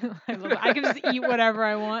 What? I love it. I can just eat whatever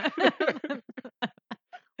I want.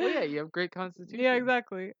 Well, yeah, you have great constitution. Yeah,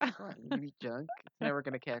 exactly. It's fine. You can eat junk. It's never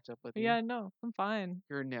gonna catch up with you. Yeah, no, I'm fine.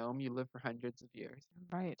 You're a gnome. You live for hundreds of years.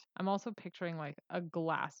 Right. I'm also picturing like a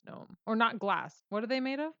glass gnome. Or not glass. What are they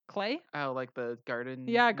made of? Clay? Oh, like the garden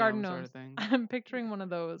Yeah, garden gnome sort gnomes. of thing. I'm picturing one of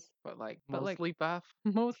those. But like But, like, mostly buff.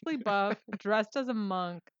 Mostly buff, dressed as a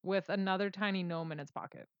monk with another tiny gnome in its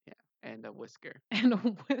pocket Yeah, and a whisker. and a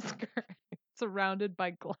whisker surrounded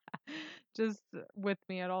by glass. Just with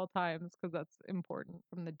me at all times because that's important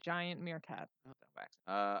from the giant meerkat. Oh, that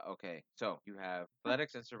wax. Okay. So you have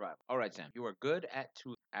athletics and survival. All right, Sam. You are good at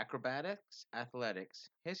 2 acrobatics, athletics,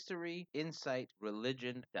 history, insight,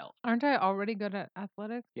 religion, stealth. Aren't I already good at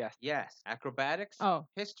athletics? Yes. Yes. Acrobatics, Oh,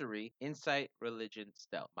 history, insight, religion,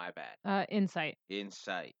 stealth. My bad. insight.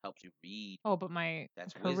 Insight helps you read. Oh, but my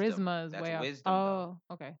That's wisdom. charisma is That's way up. wisdom, though.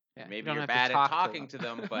 Oh, okay. Yeah, you Maybe don't you're have to bad at talk talking to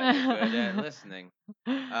them. them, but you're good at listening.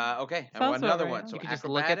 Okay, and Sounds about another right. one. So You can just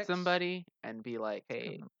look at acrobatics, somebody and be like, It's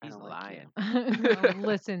 'cause "Hey, I he's don't like you." lying.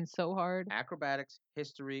 Listen so hard. Acrobatics,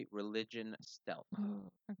 history, religion, stealth.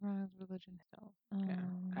 Recognize religion stealth. Yeah.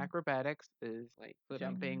 Acrobatics is like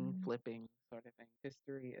jumping, Flipping. flipping, sort of thing.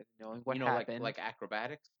 History is knowing what You know, happened. like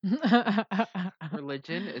acrobatics.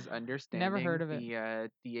 Religion is understanding heard of it. the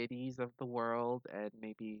deities of the world and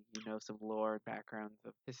maybe you know some lore and backgrounds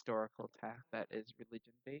of historical tasks that is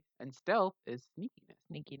religion based. And stealth is sneakiness.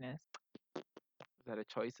 Sneakiness. Is that a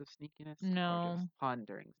choice of sneakiness? Or No. just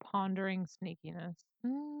pondering? Pondering sneakiness.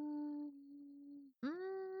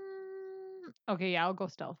 Okay, yeah, I'll go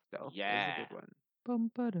stealth. Stealth is Yeah. a good one.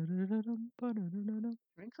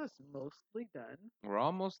 Brings us mostly done. We're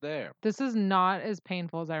almost there. This is not as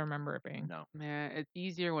painful as I remember it being. No. Yeah, it's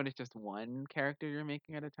easier when it's just one character you're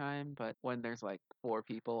making at a time, but when there's like 4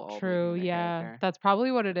 people all True, making a yeah. character. That's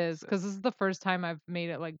probably what it It's, is. Because this is the first time I've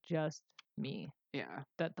made it like just me Yeah.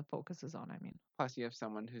 that the focus is on, I mean. Plus, you have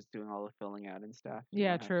someone who's doing all the filling out and stuff.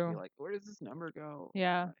 Yeah, don't have to true. be like, where does this number go?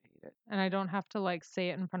 Yeah. I hate it. And I don't have to like say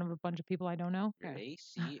it in front of a bunch of people I don't know. Your Yeah.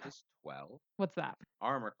 AC is 12. What's that?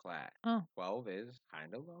 Armor class. Oh. 12 is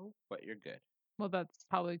kind of low, but you're good. Well, that's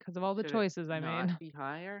probably because of all the Should it choices I not made. be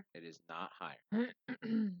higher? It is not higher.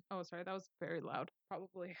 Oh, sorry, that was very loud.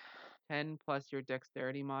 Probably. 10 plus your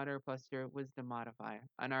dexterity mod or plus your wisdom modifier.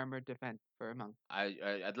 Unarmored defense for a monk.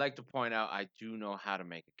 I'd like to point out I do know how to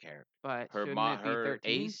make a character. But Her shouldn't it be her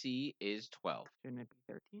 13? AC is 12. Shouldn't it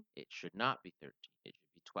be 13? It should not be 13. It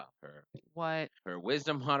should be 12. What? Her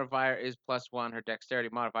wisdom modifier is +1. Her dexterity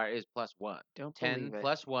modifier is +1. Don't 10 believe it.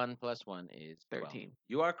 +1 is 12. 13.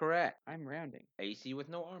 You are correct. I'm rounding. AC with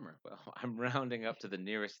no armor. Well, I'm rounding up to the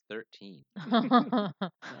nearest 13. Isn't that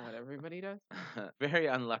what everybody does? Very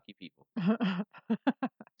unlucky people.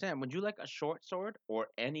 Sam, would you like a short sword or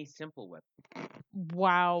any simple weapon?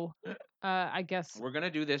 Wow. I guess. We're gonna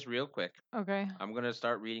do this real quick. Okay. I'm gonna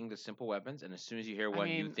start reading the simple weapons, and as soon as you hear one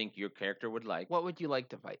you mean, think your character would like, What would you like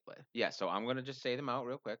to fight with? yeah. So I'm gonna just say them out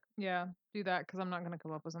real quick. Yeah. Do that because I'm not gonna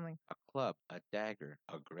come up with something. A club, a dagger,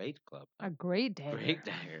 a great club, A great dagger. great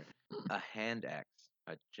dagger, a hand axe,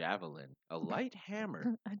 a javelin, a light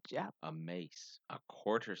hammer, A jab. a mace, a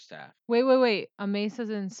quarterstaff. Wait. A mace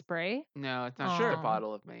is in spray? No, it's not Sure. just a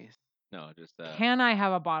bottle of mace. No, just Can I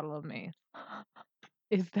have a bottle of mace?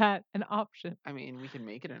 Is that an option? I mean, we can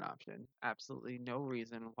make it an option. Absolutely no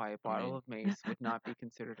reason why a bottle mean- of mace would not be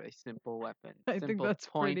considered a simple weapon. I think Simple that's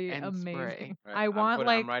point pretty and amazing. spray. Right, I want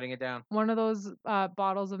like I'm writing it down. one of those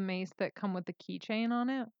bottles of mace that come with the keychain on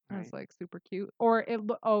it. That's Right. like super cute. Or it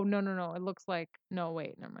oh no. It looks like no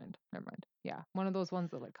wait, never mind. Yeah. One of those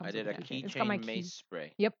ones that like comes I did with a the keychain. It's got my keychain key. mace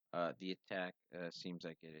spray. Yep. The attack seems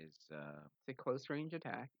like it is It's a close range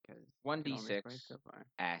attack because 1d6 so far.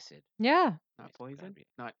 acid. Yeah. Not It's gotta poison, be-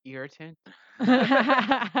 not irritant.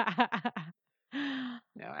 I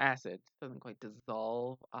No, acid doesn't quite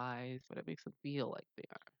dissolve eyes, but it makes them feel like they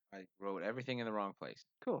are. I wrote everything in the wrong place.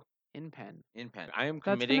 Cool. In pen. In pen. I am That's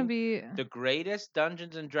gonna committing be the greatest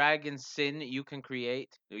Dungeons and Dragons sin you can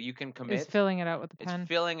create, you can is commit. filling it out with the It's pen.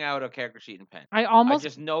 filling out a character sheet in pen. I I almost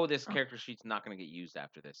just know this character sheet's not going to get used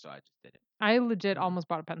after this, so I just did it. I legit almost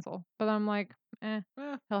bought a pencil, but I'm like, Eh.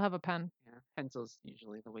 he'll have a pen, Yeah, pencil's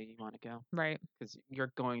usually the way you want to go right? because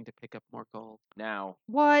you're going to pick up more gold. Now,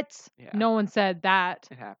 What? Yeah. No one said that.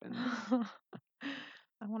 It happens.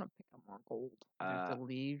 I want to pick up more gold. You have to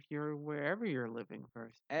leave your wherever you're living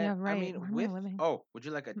first. and Yeah, I right. mean, Where am I with living? oh, would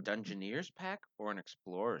you like a Dungeoneers pack or an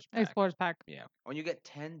Explorers pack? Explorers pack. Yeah. When you get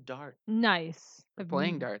 10 darts. Nice. For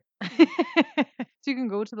playing darts. darts. So you can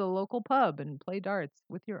go to the local pub and play darts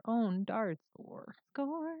with your own darts. Score.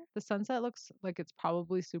 The sunset looks like it's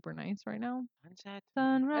probably super nice right now. Sunset.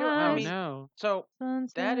 Sunrise. Oh mean, no. So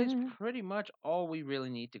sunset. that is pretty much all we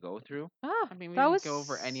really need to go through. Ah, I mean, we that didn't was go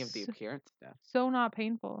over any of the s- appearance stuff. so not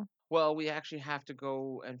painful. Well, we actually have to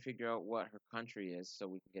go and figure out what her country is so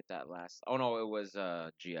we can get that last. Oh no, it was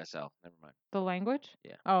GSL. Never mind. The language?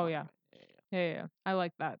 Yeah. Oh never yeah. mind. Yeah. Yeah. I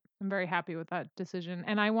like that. I'm very happy with that decision.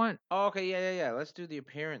 And I want Oh, okay, yeah. Let's do the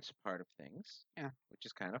appearance part of things. Yeah. Which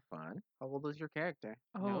is kind of fun. How old is your character?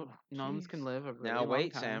 Oh, Gnomes can jeez. live a really Now long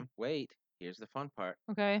wait, time. Sam. Wait. Here's the fun part.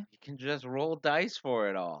 Okay. You can just roll dice for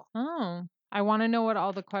it all. Oh. I want to know what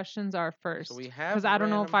all the questions are first. we have Because I don't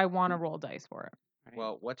know if random- I want to roll dice for it. Right?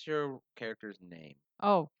 Well, what's your character's name?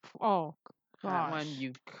 Oh, that gosh. one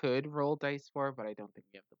you could roll dice for, but I don't think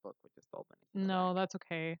we have the book with just all the names. No, that's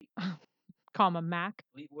okay. Comma Mac.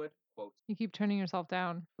 Fleetwood. Quote You keep turning yourself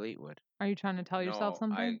down. Fleetwood. Are you trying to tell yourself No,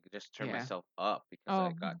 something? I just turned Yeah. myself up because I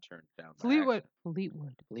Oh. got turned down. by Fleetwood. accident.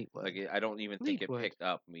 Fleetwood. Fleetwood. Like I don't even think it Fleetwood. picked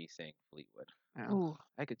up me saying Fleetwood. Oh, Ooh,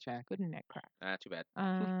 I could check. good neck crack. Too bad.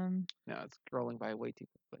 No, it's scrolling by way too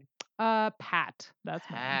quickly. Pat. That is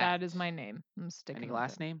Pat. my name. I'm sticking Any with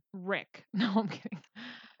last it. name? Rick. No, I'm kidding.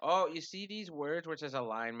 Oh, you see these words where it says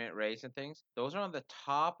alignment, race, and things? Those are on the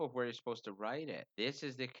top of where you're supposed to write it. This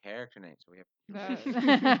is the character name, so we have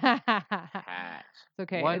Pat. It's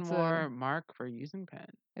okay. One it's more mark for using pen.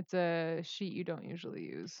 It's a sheet you don't usually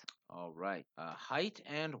use. All right. Height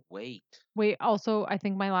and weight. Wait, also, I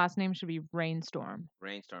think my last name should be Rainstorm.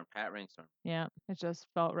 Rainstorm. Pat Rainstorm. Yeah, it just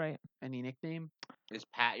felt right. Any nickname? Is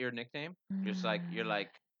Pat your nickname? Just like you're like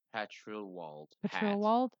Patrilwald.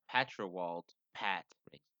 Patrilwald? Patrilwald. Pat.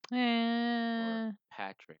 Eh, Or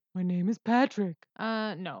Patrick. my name is Patrick.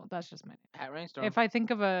 No, that's just my name. Pat Rainstorm. If I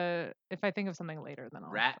think of something later, then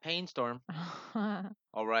I'll. Rat Painstorm.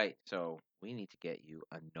 All right. So we need to get you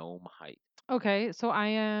a gnome height. Okay, so I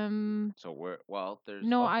am. So there's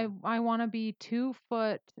No, okay. I want to be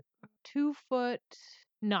 2'9".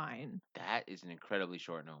 That is an incredibly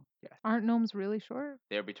short gnome. Yes. Aren't gnomes really short?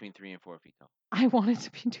 They're between 3 and 4 feet tall. I want it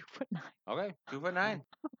to be 2'9". Okay, 2'9".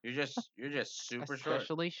 You're just super short.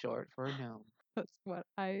 Especially short for a gnome. That's what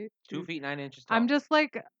I 2 choose. feet 9 inches tall. I'm just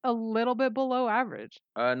like a little bit below average.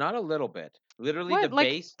 Not a little bit. Literally What? the Like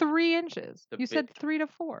base. 3 inches? The You bit. said 3 to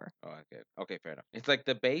 4. Oh, okay. Okay, fair enough. It's like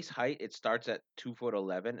the base height. It starts at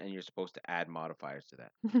 2'11", and you're supposed to add modifiers to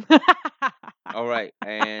that. All right,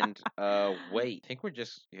 and weight. I think we're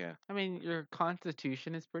just I mean, your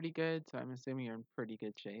constitution is pretty good, so I'm assuming you're in pretty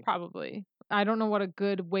good shape. Probably. I don't know what a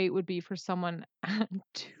good weight would be for someone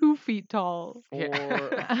 2 feet tall. for.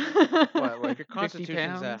 Yeah. Well, if your 50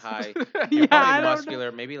 constitution's that pounds? high, Yeah, you're probably I don't know.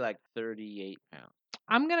 muscular. Maybe like 38 pounds,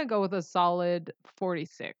 I'm gonna go with a solid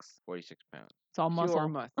 46. 46 pounds. It's all Pure muscle.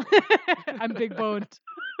 muscle. I'm big boned.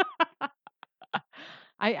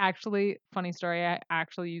 I actually, funny story, I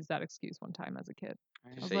actually used that excuse one time as a kid.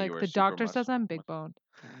 Right? I To was say you like, were the super doctor says I'm big muscular. boned.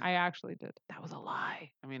 Right. I actually did. That was a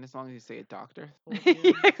lie. I mean, as long as you say a doctor told Yeah,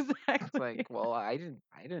 you. exactly. It's like, well, I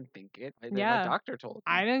didn't think it. My Yeah. doctor told me.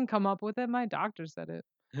 I didn't come up with it. My doctor said it.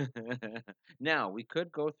 Now we could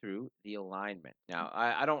go through the alignment. Now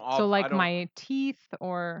I don't. So I like don't. my teeth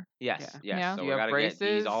or Yes, Yeah. yes. Yeah. So Do we you have gotta get these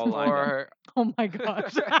braces all lined up. or oh my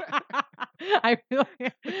gosh.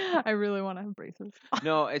 I really want to have braces.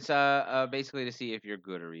 No, it's basically to see if you're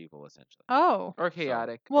good or evil, essentially. Oh. or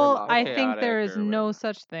chaotic or Well, lawful I think there chaotic is or no whatever.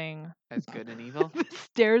 such thing. as good and evil? The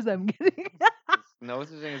stares I'm getting. No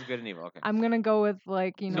such thing as good and evil. Okay. I'm gonna go with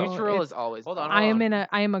like, Neutral it's, is always Hold on, positive. hold on.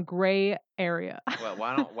 I am a gray area. Well,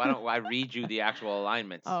 why don't I read you the actual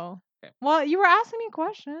alignments? Oh. Okay. Well, you were asking me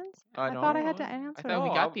questions. I I thought I know, had to I answer. I thought we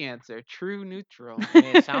No, got the answer. True neutral. I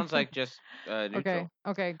mean, it sounds like just neutral. Okay.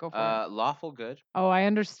 Okay, go for it. Lawful good, Oh, I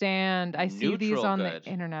understand. I see these neutral on good. the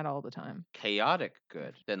internet all the time. Chaotic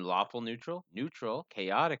good, then lawful neutral, neutral,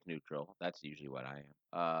 chaotic neutral. That's usually what I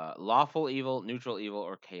am. Lawful evil, neutral evil,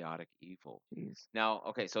 or chaotic evil. Jeez. Now,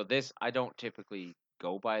 okay, so this I don't typically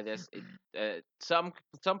go by this. Some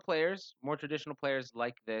players, more traditional players,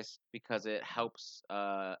 like this because it helps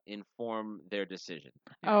inform their decision.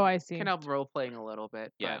 Oh, I see. Can help role playing a little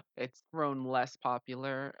bit. Yeah. But it's grown less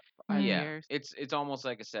popular over the Yeah, years. it's almost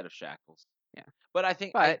like a set of shackles. Yeah. But I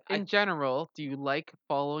think But I in general, do you like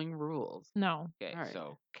following rules? No. okay, Alright.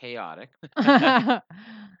 so chaotic Oh,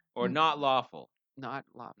 or not lawful, Not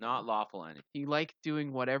lawful. not lawful anything. You like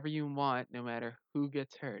doing whatever you want, no matter who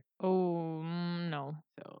gets hurt. no.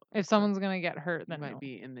 So If someone's gonna get hurt, you then might no.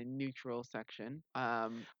 be in the neutral section.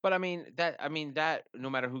 But I mean that no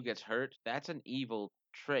matter who gets hurt, that's an evil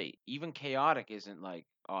trait. Even chaotic isn't like,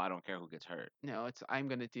 oh, I don't care who gets hurt. No, it's I'm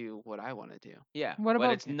gonna do what I want to do. Yeah, What but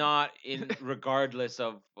about it's not in regardless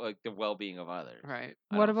of like the well-being of others. Right.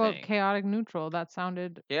 I What don't about think. chaotic neutral? That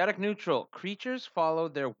sounded Chaotic neutral. Creatures follow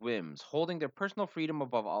their whims, holding their personal freedom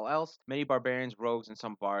above all else. Many barbarians, rogues, and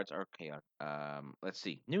some bards are chaotic. Let's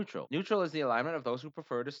see. Neutral. Neutral is the alignment of those who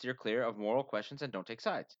prefer to steer clear of moral questions and don't take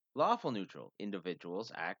sides. Lawful neutral.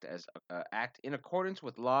 Individuals act in accordance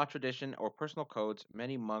with law, tradition, or personal codes.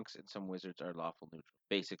 Many monks and some wizards are lawful neutral.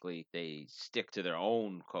 Basically, they stick to their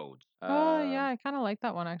own codes. Oh, yeah, I kind of like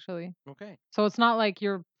that one actually. Okay. So it's not like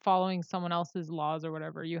you're following someone else's laws or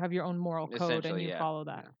whatever. You have your own moral code and Essentially, you yeah. follow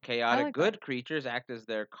that. Chaotic like that. good creatures act as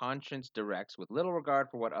their conscience directs, with little regard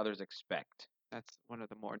for what others expect. That's one of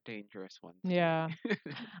the more dangerous ones. Yeah.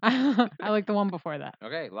 I like the one before that.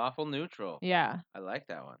 Okay, lawful neutral. Yeah. I like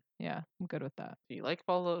that one. Yeah, I'm good with that. You like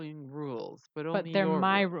following rules, but But only they're your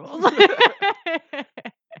my rules. rules.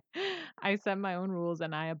 I set my own rules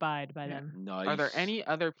and I abide by Yeah. them. Nice. Are there any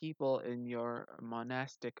other people in your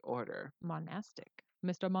monastic order? Monastic.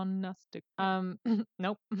 Mr. Monastic.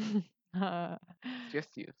 Nope. Uh, It's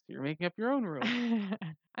just you. So you're making up your own rules.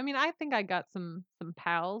 I mean, I think I got some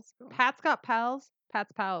pals. Cool. Pat's got pals.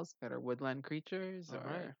 Pat's pals. That are woodland creatures, or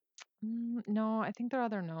Alright. No, I think they're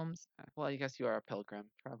other gnomes. well, I guess you are a pilgrim,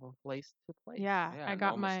 travel place to place. Yeah, Yeah, I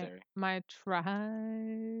got Nomastery. my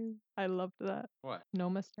tribe. I loved that. What?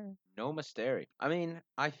 Nomastery. No mystery. I mean,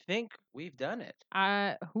 I think we've done it.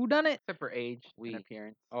 Who done it? Except for age We- and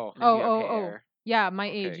appearance. Oh. And if you have Oh. hair. Yeah, my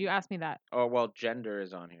age. Okay. You asked me that. Oh, well, gender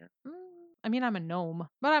is on here. I mean, I'm a gnome,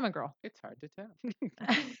 but I'm a girl. It's hard to tell.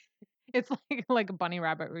 It's like a bunny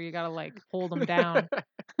rabbit where you gotta like hold them down.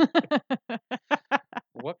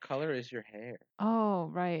 What color is your hair? Oh,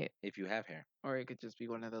 right. If you have hair. Or it could just be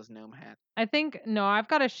one of those gnome hats. I think no, I've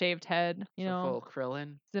got a shaved head. You So know, full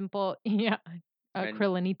Krillin. simple. Yeah, And-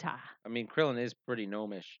 Krillinita. I mean, Krillin is pretty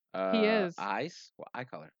gnomish. He is. Eyes? What eye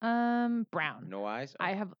color? Brown. No eyes?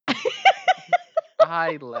 I have.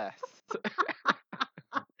 Eyeless.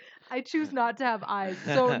 I choose not to have eyes.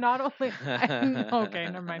 So not only. Okay,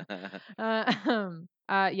 never mind.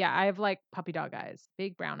 Yeah, I have like puppy dog eyes,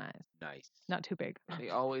 big brown eyes, Nice. not too big. They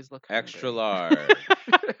always look Extra hungry.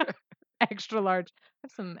 large. extra large. I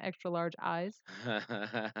have some extra large eyes.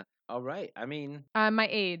 All right. I mean, My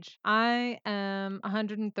age. I am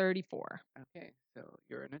 134. Okay, so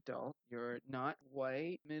you're an adult. You're not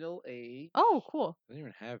white, middle age. Oh, cool. doesn't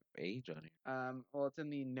even have age on here. Well, it's in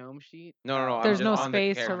the gnome sheet. No. I'm There's just no on the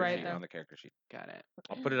space to character write sheet. there. On the character sheet. Got it.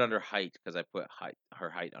 I'll put it under height because I put her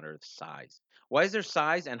height under size. Why is there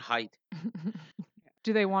size and height?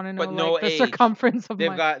 Do they want to know But no like the age. circumference of They've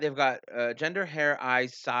my? got gender, hair,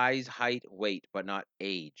 eyes, size, height, weight, but not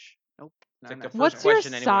age. Nope. It's Not like the enough. first What's your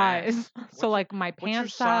question anyone asks. size? What's So your- like my what's your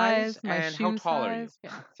pant size, size my and shoe how tall are you? size.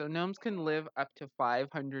 Yeah. So gnomes can live up to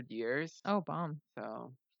 500 years. Oh, bomb.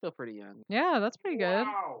 So still pretty young. Yeah, that's pretty good.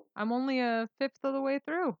 Wow. I'm only a fifth of the way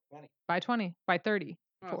through. 20. By 20. By 30.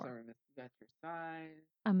 Oh, Four. sorry, miss. You got your size.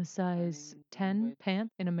 I'm a size Learning 10 language.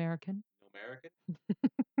 pant in American. American?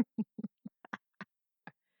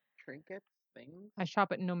 Trinkets, things. I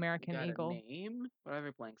shop at an You American got Eagle. a name. What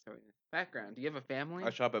other blanks are in this? Background. Do you have a family?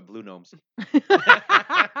 I shop at Blue Gnomes. No,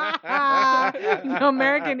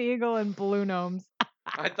 American Eagle and Blue Gnomes.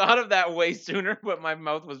 I thought of that way sooner, but my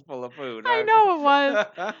mouth was full of food. I know it was.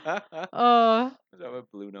 I shop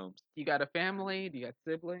at Blue Gnomes. You got a family? Do you got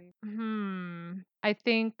siblings? I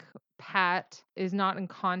think Pat is not in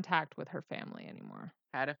contact with her family anymore.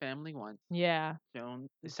 Had a family once. Yeah. Joan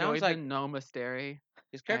It sounds enjoyed like- the nomastery.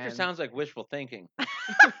 His character And- sounds like wishful thinking.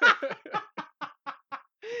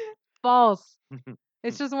 False.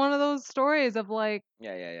 It's just one of those stories of like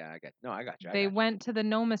Yeah. I got you. I they got you. went to the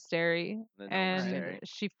nomastery The and nomastery.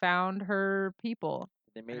 she found her people.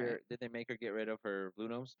 Did they make her get rid of her blue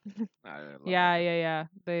nose? I love Yeah, that. yeah.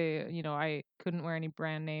 They, I couldn't wear any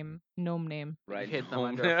brand name, gnome name. Right. You hid them gnome.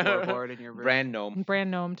 under a floorboard in your room. Brand gnome.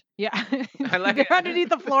 Brand gnomed. Yeah. I like They're it. underneath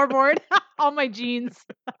the floorboard. All my jeans.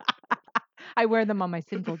 I wear them on my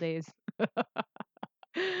single days.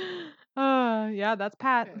 Yeah, that's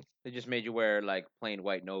Pat. Yes. They just made you wear like plain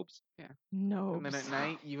white nobes. No. And then at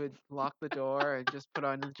night you would lock the door and just put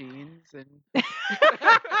on the jeans and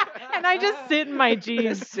And I just sit in my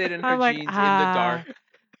jeans. Just sit in her I'm like, jeans in the dark.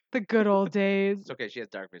 The good old days. It's okay. She has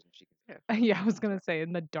dark vision. She can. Yeah, I was gonna say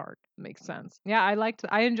in the dark. Makes sense. Yeah,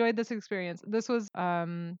 I enjoyed this experience. This was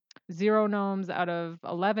 0 gnomes out of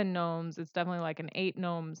 11 gnomes. It's definitely like an 8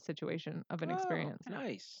 gnomes situation of an Oh, experience.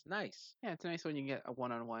 Nice. yeah, it's nice when you get a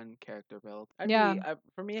one-on-one character build. Yeah.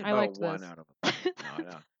 For me, it's I about liked a 1 this. out of a 5.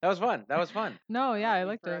 No. That was fun. That was fun. No, yeah, I You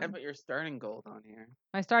liked forgot it. to put your starting gold on here.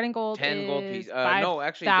 My starting gold 10 is gold pieces. No,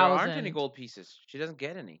 actually, there aren't any 5,000. gold pieces. She doesn't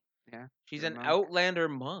get any. Yeah. She's You're an a monk. outlander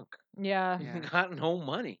monk. Yeah, Yeah. Got no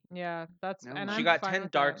money. that's No, and she I'm She got fine 10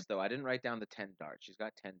 with darts, that. though. I didn't write down the 10 darts. She's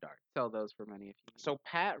got 10 darts. Sell those for money if you need. So,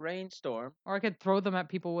 Pat Rainstorm. Or I could throw them at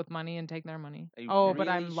people with money and take their money. A Oh, but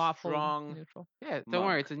really I'm lawful strong neutral. Yeah, don't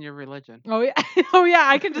worry, monk. it's in your religion. Oh yeah, oh yeah,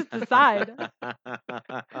 I can just decide.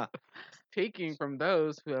 Taking from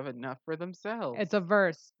those who have enough for themselves. It's a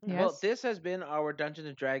verse. Yes. Well, this has been our Dungeons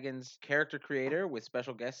and Dragons character creator with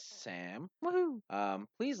special guest Sam. Woohoo.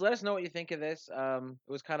 Please let us know what you think of this. It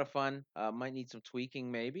was kind of fun. Might need some tweaking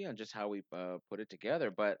maybe on just how we put it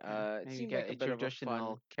together, but it Maybe seemed get like a a bit of a traditional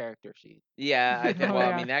fun. character sheet. Yeah, I think. Oh, Well,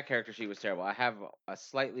 yeah. I mean that character sheet was terrible. I have a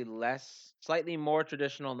slightly more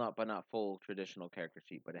traditional, not full traditional character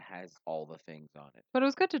sheet, but it has all the things on it. But it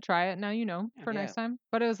was good to try it. Now you know for Yeah. next time.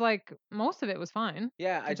 But it was like most of it was fine.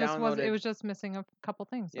 Yeah, I It just downloaded. it was just missing a couple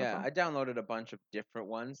things. that's Yeah, all. I downloaded a bunch of different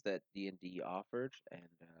ones that D&D offered, and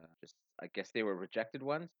just I guess they were rejected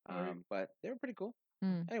ones, Right. but they were pretty cool.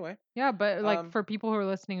 Mm. Anyway, Yeah, but like Um, for people who are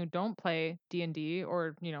listening who don't play D&D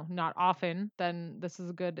or, not often, then this is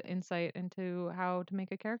a good insight into how to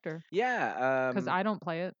make a character yeah, cuz I don't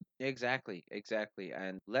play it. exactly,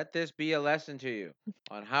 and let this be a lesson to you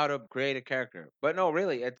on how to create a character. But no,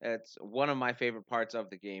 really, it's one of my favorite parts of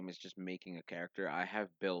the game is just making a character. I have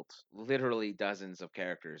built literally dozens of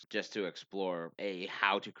characters just to explore A,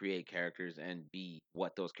 how to create characters, and B,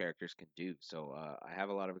 what those characters can do. So I have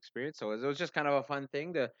a lot of experience. So it was just kind of a fun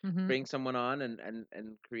thing to Mhm. bring someone on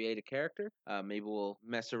and create a character. Maybe we'll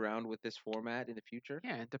mess around with this format in the future.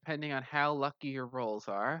 Yeah, and depending on how lucky your rolls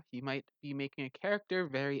are, you might be making a character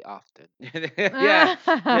very often. yeah,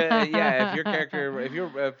 yeah. If your character,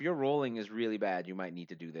 if your rolling is really bad, you might need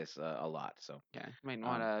to do this a lot. So Yeah, you might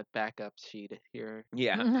want a backup sheet here.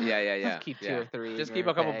 yeah. Keep 2 yeah. or 3. Just in keep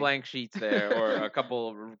your a couple bag. blank sheets there, or a couple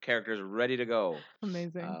of characters ready to go.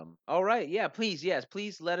 Amazing. All right, yeah. Please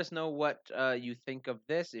let us know what you think of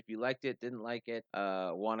this. If you liked it, didn't like it,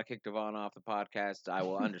 want to kick Devon off the podcast, I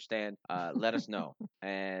will understand. Let us know,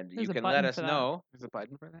 and There's you a can button let us for that. know. There's a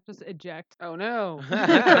button for that. Just eject. Oh no!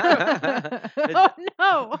 Oh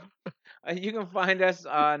no. You can find us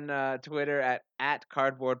on Twitter at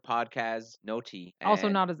Cardboard Podcast, no T. Also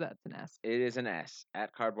and not a Z, it's an S. It is an S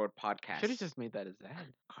at Cardboard Podcast. Should have just made that a Z.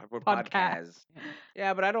 Cardboard Podcast. Podcast. Yeah.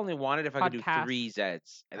 Yeah, but I'd only want it if I could do Podcast. 3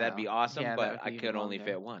 Zs. And that'd be Oh, awesome, yeah, that but would I be could even only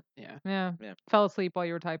longer. fit 1. Yeah. Yeah. Yeah. Fell asleep while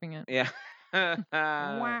you were typing it. Yeah.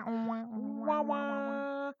 Wah, Wah,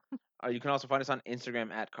 wah. You can also find us on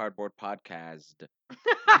Instagram at Cardboard Podcast.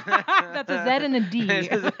 That's a Z and a D.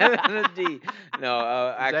 It's a Z and a D.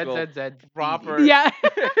 No, actual Z. proper Yeah.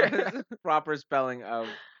 proper spelling of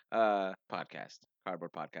podcast,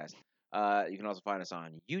 Cardboard Podcast. You can also find us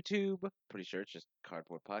on YouTube. Pretty sure it's just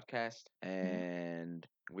Cardboard Podcast, and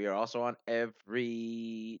we are also on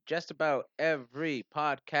just about every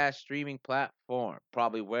podcast streaming platform.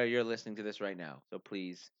 Probably where you're listening to this right now. So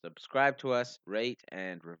please subscribe to us, rate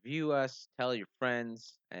and review us, tell your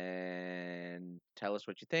friends, and tell us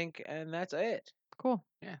what you think. And that's it. Cool.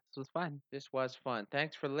 Yeah, this was fun. This was fun.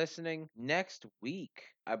 Thanks for listening. Next week,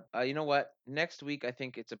 you know what? Next week, I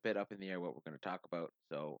think it's a bit up in the air what we're going to talk about.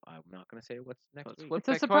 So I'm not going to say what's next Let's week. flip It's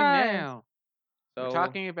a that coin surprise. now. So We're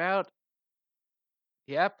talking about.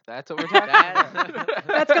 Yep, that's what we're talking about.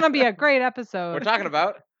 That's gonna be a great episode. we're talking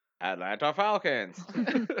about Atlanta Falcons.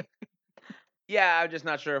 Yeah, I'm just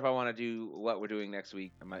not sure if I want to do what we're doing next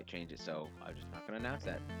week. I might change it, so I'm just not going to announce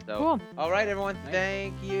that. So, Cool. all right, everyone. Nice.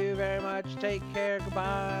 Thank you very much. Take care.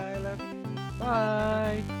 Goodbye. Love you.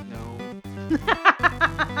 Bye.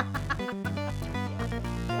 No.